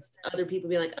tired of other people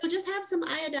being like, oh, just have some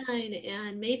iodine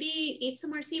and maybe eat some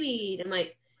more seaweed. I'm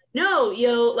like, no,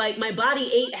 my body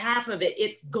ate half of it.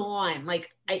 It's gone.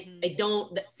 I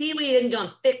don't, seaweed isn't going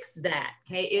to fix that.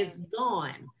 Okay. It's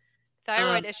gone.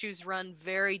 Thyroid issues run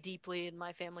very deeply in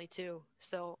my family too.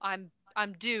 So I'm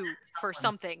due for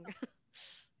something.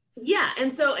 Yeah,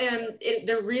 and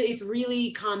it's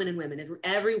really common in women.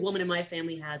 Every woman in my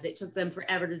family has it. It took them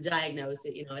forever to diagnose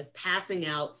it, as passing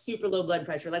out, super low blood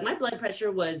pressure. My blood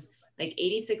pressure was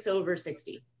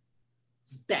 86/60. It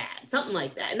was bad, something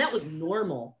like that. And that was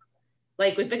normal.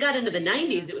 If it got into the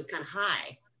 90s, it was kind of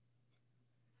high.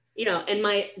 And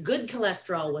my good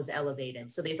cholesterol was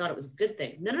elevated. So they thought it was a good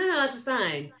thing. No, that's a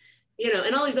sign,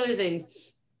 and all these other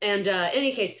things. And in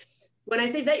any case, when I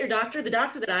say vet your doctor, the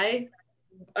doctor that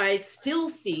I still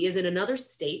see is in another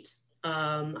state.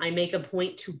 I make a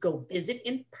point to go visit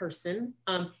in person.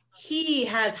 He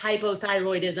has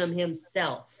hypothyroidism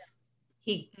himself.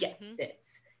 He gets it,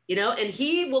 and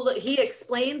he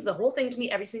explains the whole thing to me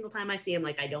every single time I see him.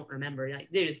 I don't remember.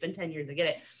 Dude, it's been 10 years. I get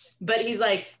it. But he's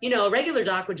a regular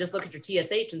doc would just look at your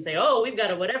TSH and say, oh, we've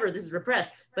got a whatever. This is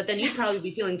repressed. But then you'd probably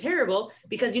be feeling terrible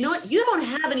because you know what? You don't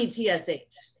have any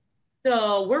TSH.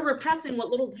 So we're repressing what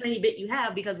little tiny bit you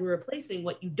have because we're replacing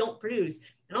what you don't produce.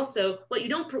 And also what you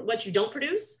don't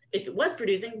produce, if it was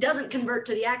producing, doesn't convert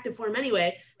to the active form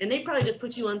anyway. And they probably just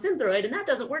put you on Synthroid, and that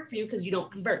doesn't work for you because you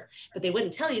don't convert. But they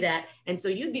wouldn't tell you that. And so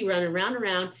you'd be running round and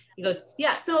round. He goes,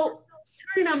 yeah, so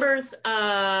story numbers,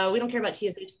 we don't care about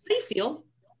TSH. How do you feel?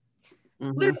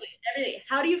 Literally every day.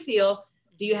 How do you feel?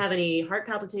 Do you have any heart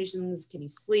palpitations? Can you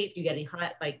sleep? Do you get any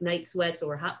hot, like night sweats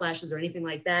or hot flashes or anything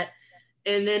like that?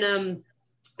 And then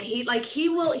he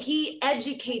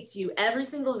educates you every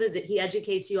single visit. He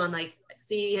educates you on like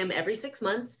seeing him every 6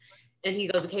 months. And he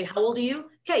goes, okay, how old are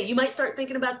you? Okay, you might start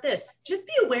thinking about this. Just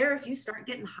be aware if you start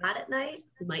getting hot at night,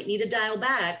 you might need to dial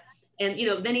back. And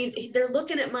then they're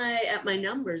looking at my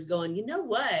numbers going, you know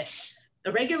what?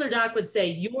 A regular doc would say,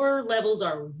 your levels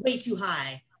are way too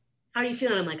high. How are you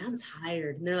feeling? I'm like, I'm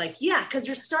tired. And they're like, yeah, because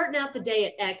you're starting out the day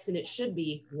at X and it should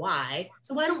be Y.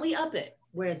 So why don't we up it?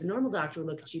 Whereas a normal doctor will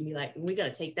look at you and be like, we got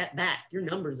to take that back. Your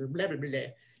numbers are blah, blah, blah, blah.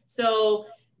 So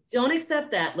don't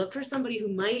accept that. Look for somebody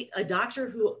a doctor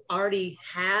who already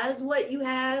has what you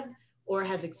have or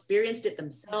has experienced it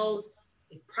themselves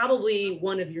is probably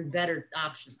one of your better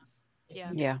options.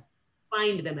 Yeah.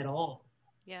 Find them at all.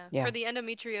 Yeah. For the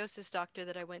endometriosis doctor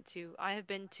that I went to, I have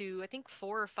been to, I think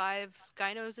 4 or 5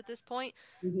 gynos at this point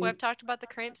who I've talked about the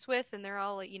cramps with, and they're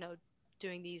all,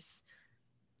 doing these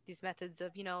methods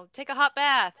of, take a hot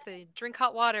bath, drink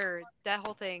hot water, that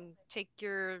whole thing, take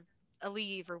your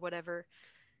Aleve or whatever.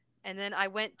 And then I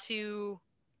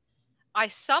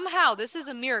somehow, this is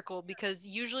a miracle because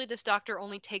usually this doctor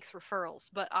only takes referrals,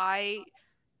 but I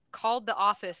called the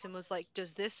office and was like,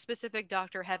 does this specific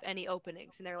doctor have any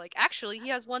openings? And they're like, actually, he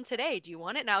has one today. Do you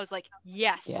want it? And I was like,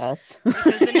 yes.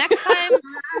 Because the next time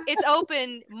it's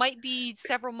open might be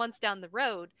several months down the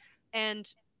road. And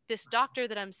this doctor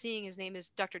that I'm seeing, his name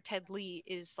is Dr. Ted Lee,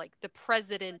 is like the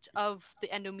president of the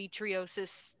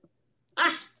endometriosis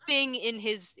thing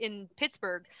in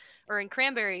Pittsburgh or in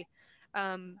Cranberry.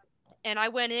 And I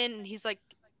went in and he's like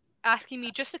asking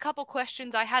me just a couple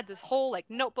questions. I had this whole like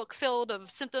notebook filled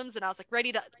of symptoms and I was like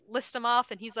ready to list them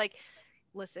off. And he's like,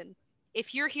 listen,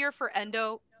 if you're here for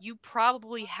endo, you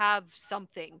probably have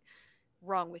something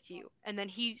wrong with you. And then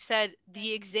he said,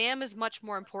 the exam is much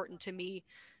more important to me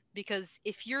because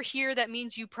if you're here, that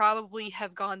means you probably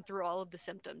have gone through all of the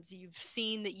symptoms. You've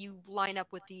seen that you line up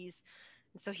with these.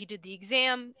 And so he did the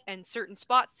exam, and certain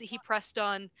spots that he pressed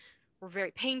on were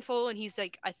very painful. And he's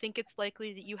like, I think it's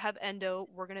likely that you have endo.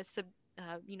 We're going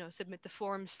to submit the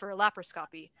forms for a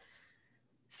laparoscopy.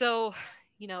 So,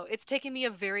 it's taken me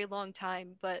a very long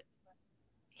time, but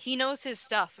he knows his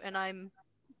stuff. And I'm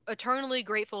eternally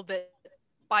grateful that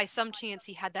by some chance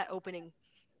he had that opening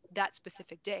that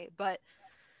specific day. But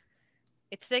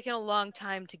it's taken a long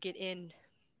time to get in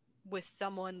with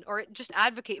someone or just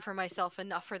advocate for myself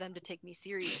enough for them to take me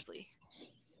seriously.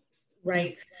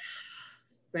 Right.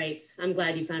 I'm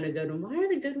glad you found a good one. Why are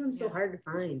the good ones so hard to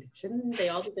find? Shouldn't they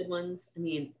all be good ones? I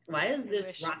mean, why is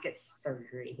this rocket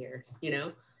surgery here?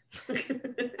 Yeah,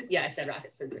 I said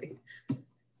rocket surgery. Jen's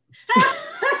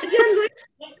like,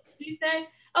 what did you say?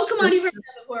 Oh, come on, you've heard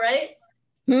that before, right?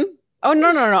 Oh,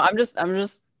 no. I'm just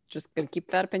gonna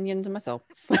keep that opinion to myself.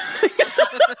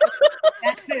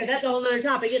 That's fair. That's a whole other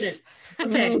topic, isn't it?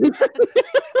 Okay.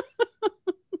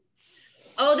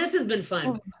 Oh, this has been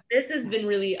fun. This has been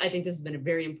I think this has been a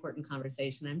very important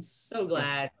conversation. I'm so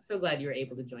glad you were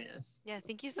able to join us. Yeah,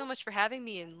 thank you so much for having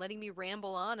me and letting me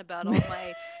ramble on about all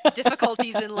my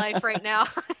difficulties in life right now.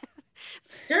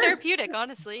 Sure. Therapeutic,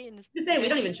 honestly. And just say we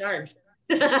don't even charge.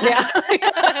 Yeah.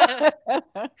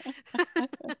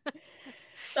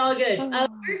 It's all good.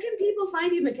 Where can people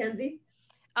find you, McKenzie?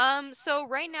 So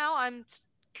right now I'm,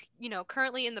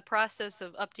 currently in the process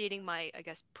of updating my,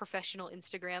 professional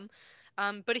Instagram.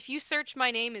 But if you search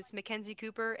my name, it's McKenzie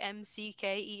Cooper,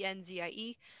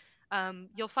 McKenzie.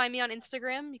 You'll find me on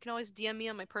Instagram. You can always DM me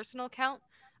on my personal account.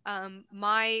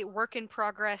 My work in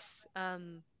progress,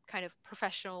 kind of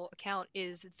professional account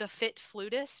is The Fit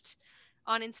Flutist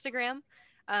on Instagram.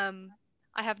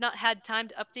 I have not had time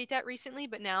to update that recently,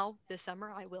 but now this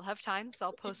summer I will have time. So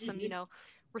I'll post some,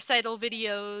 recital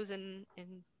videos and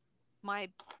my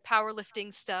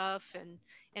powerlifting stuff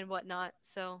and whatnot.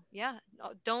 So yeah,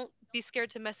 don't be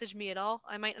scared to message me at all.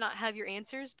 I might not have your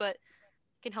answers, but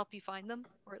I can help you find them,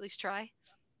 or at least try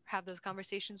have those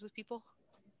conversations with people.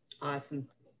 Awesome.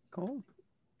 Cool.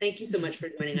 Thank you so much for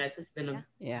joining us. It's been a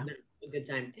good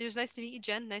time. It was nice to meet you,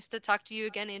 Jen. Nice to talk to you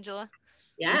again, Angela.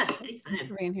 Yeah, anytime.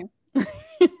 For being here.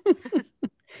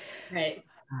 Right.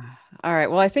 All right.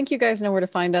 Well, I think you guys know where to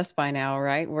find us by now,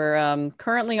 right? We're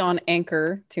currently on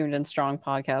Anchor, Tuned and Strong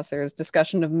podcast. There's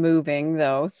discussion of moving,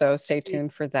 though, so stay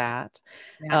tuned for that.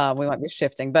 Yeah. We might be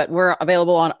shifting, but we're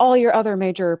available on all your other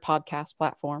major podcast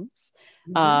platforms.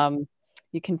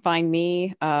 You can find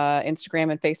me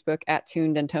Instagram and Facebook at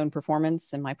Tuned and Tone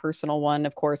Performance, and my personal one,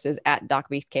 of course, is at Doc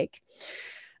Beefcake.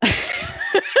 Every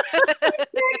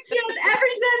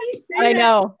time you say I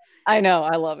know.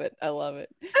 I love it.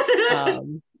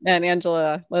 And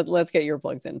Angela, let's get your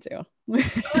plugs in too.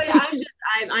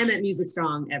 I'm at Music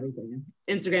Strong everything.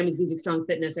 Instagram is Music Strong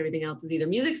Fitness. Everything else is either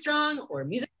Music Strong or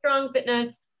Music Strong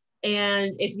Fitness.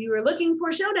 And if you are looking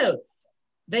for show notes,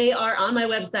 they are on my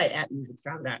website at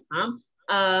musicstrong.com.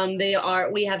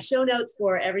 We have show notes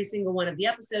for every single one of the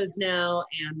episodes now,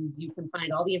 and you can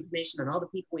find all the information on all the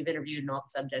people we've interviewed and all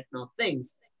the subjects and all the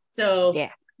things. So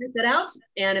check that out.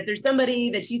 And if there's somebody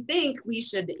that you think we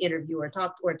should interview or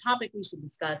talk or a topic we should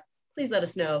discuss, please let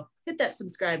us know. Hit that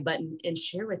subscribe button and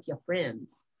share with your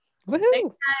friends. Woohoo!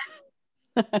 Thanks,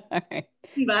 guys. All right.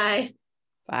 Bye.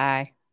 Bye.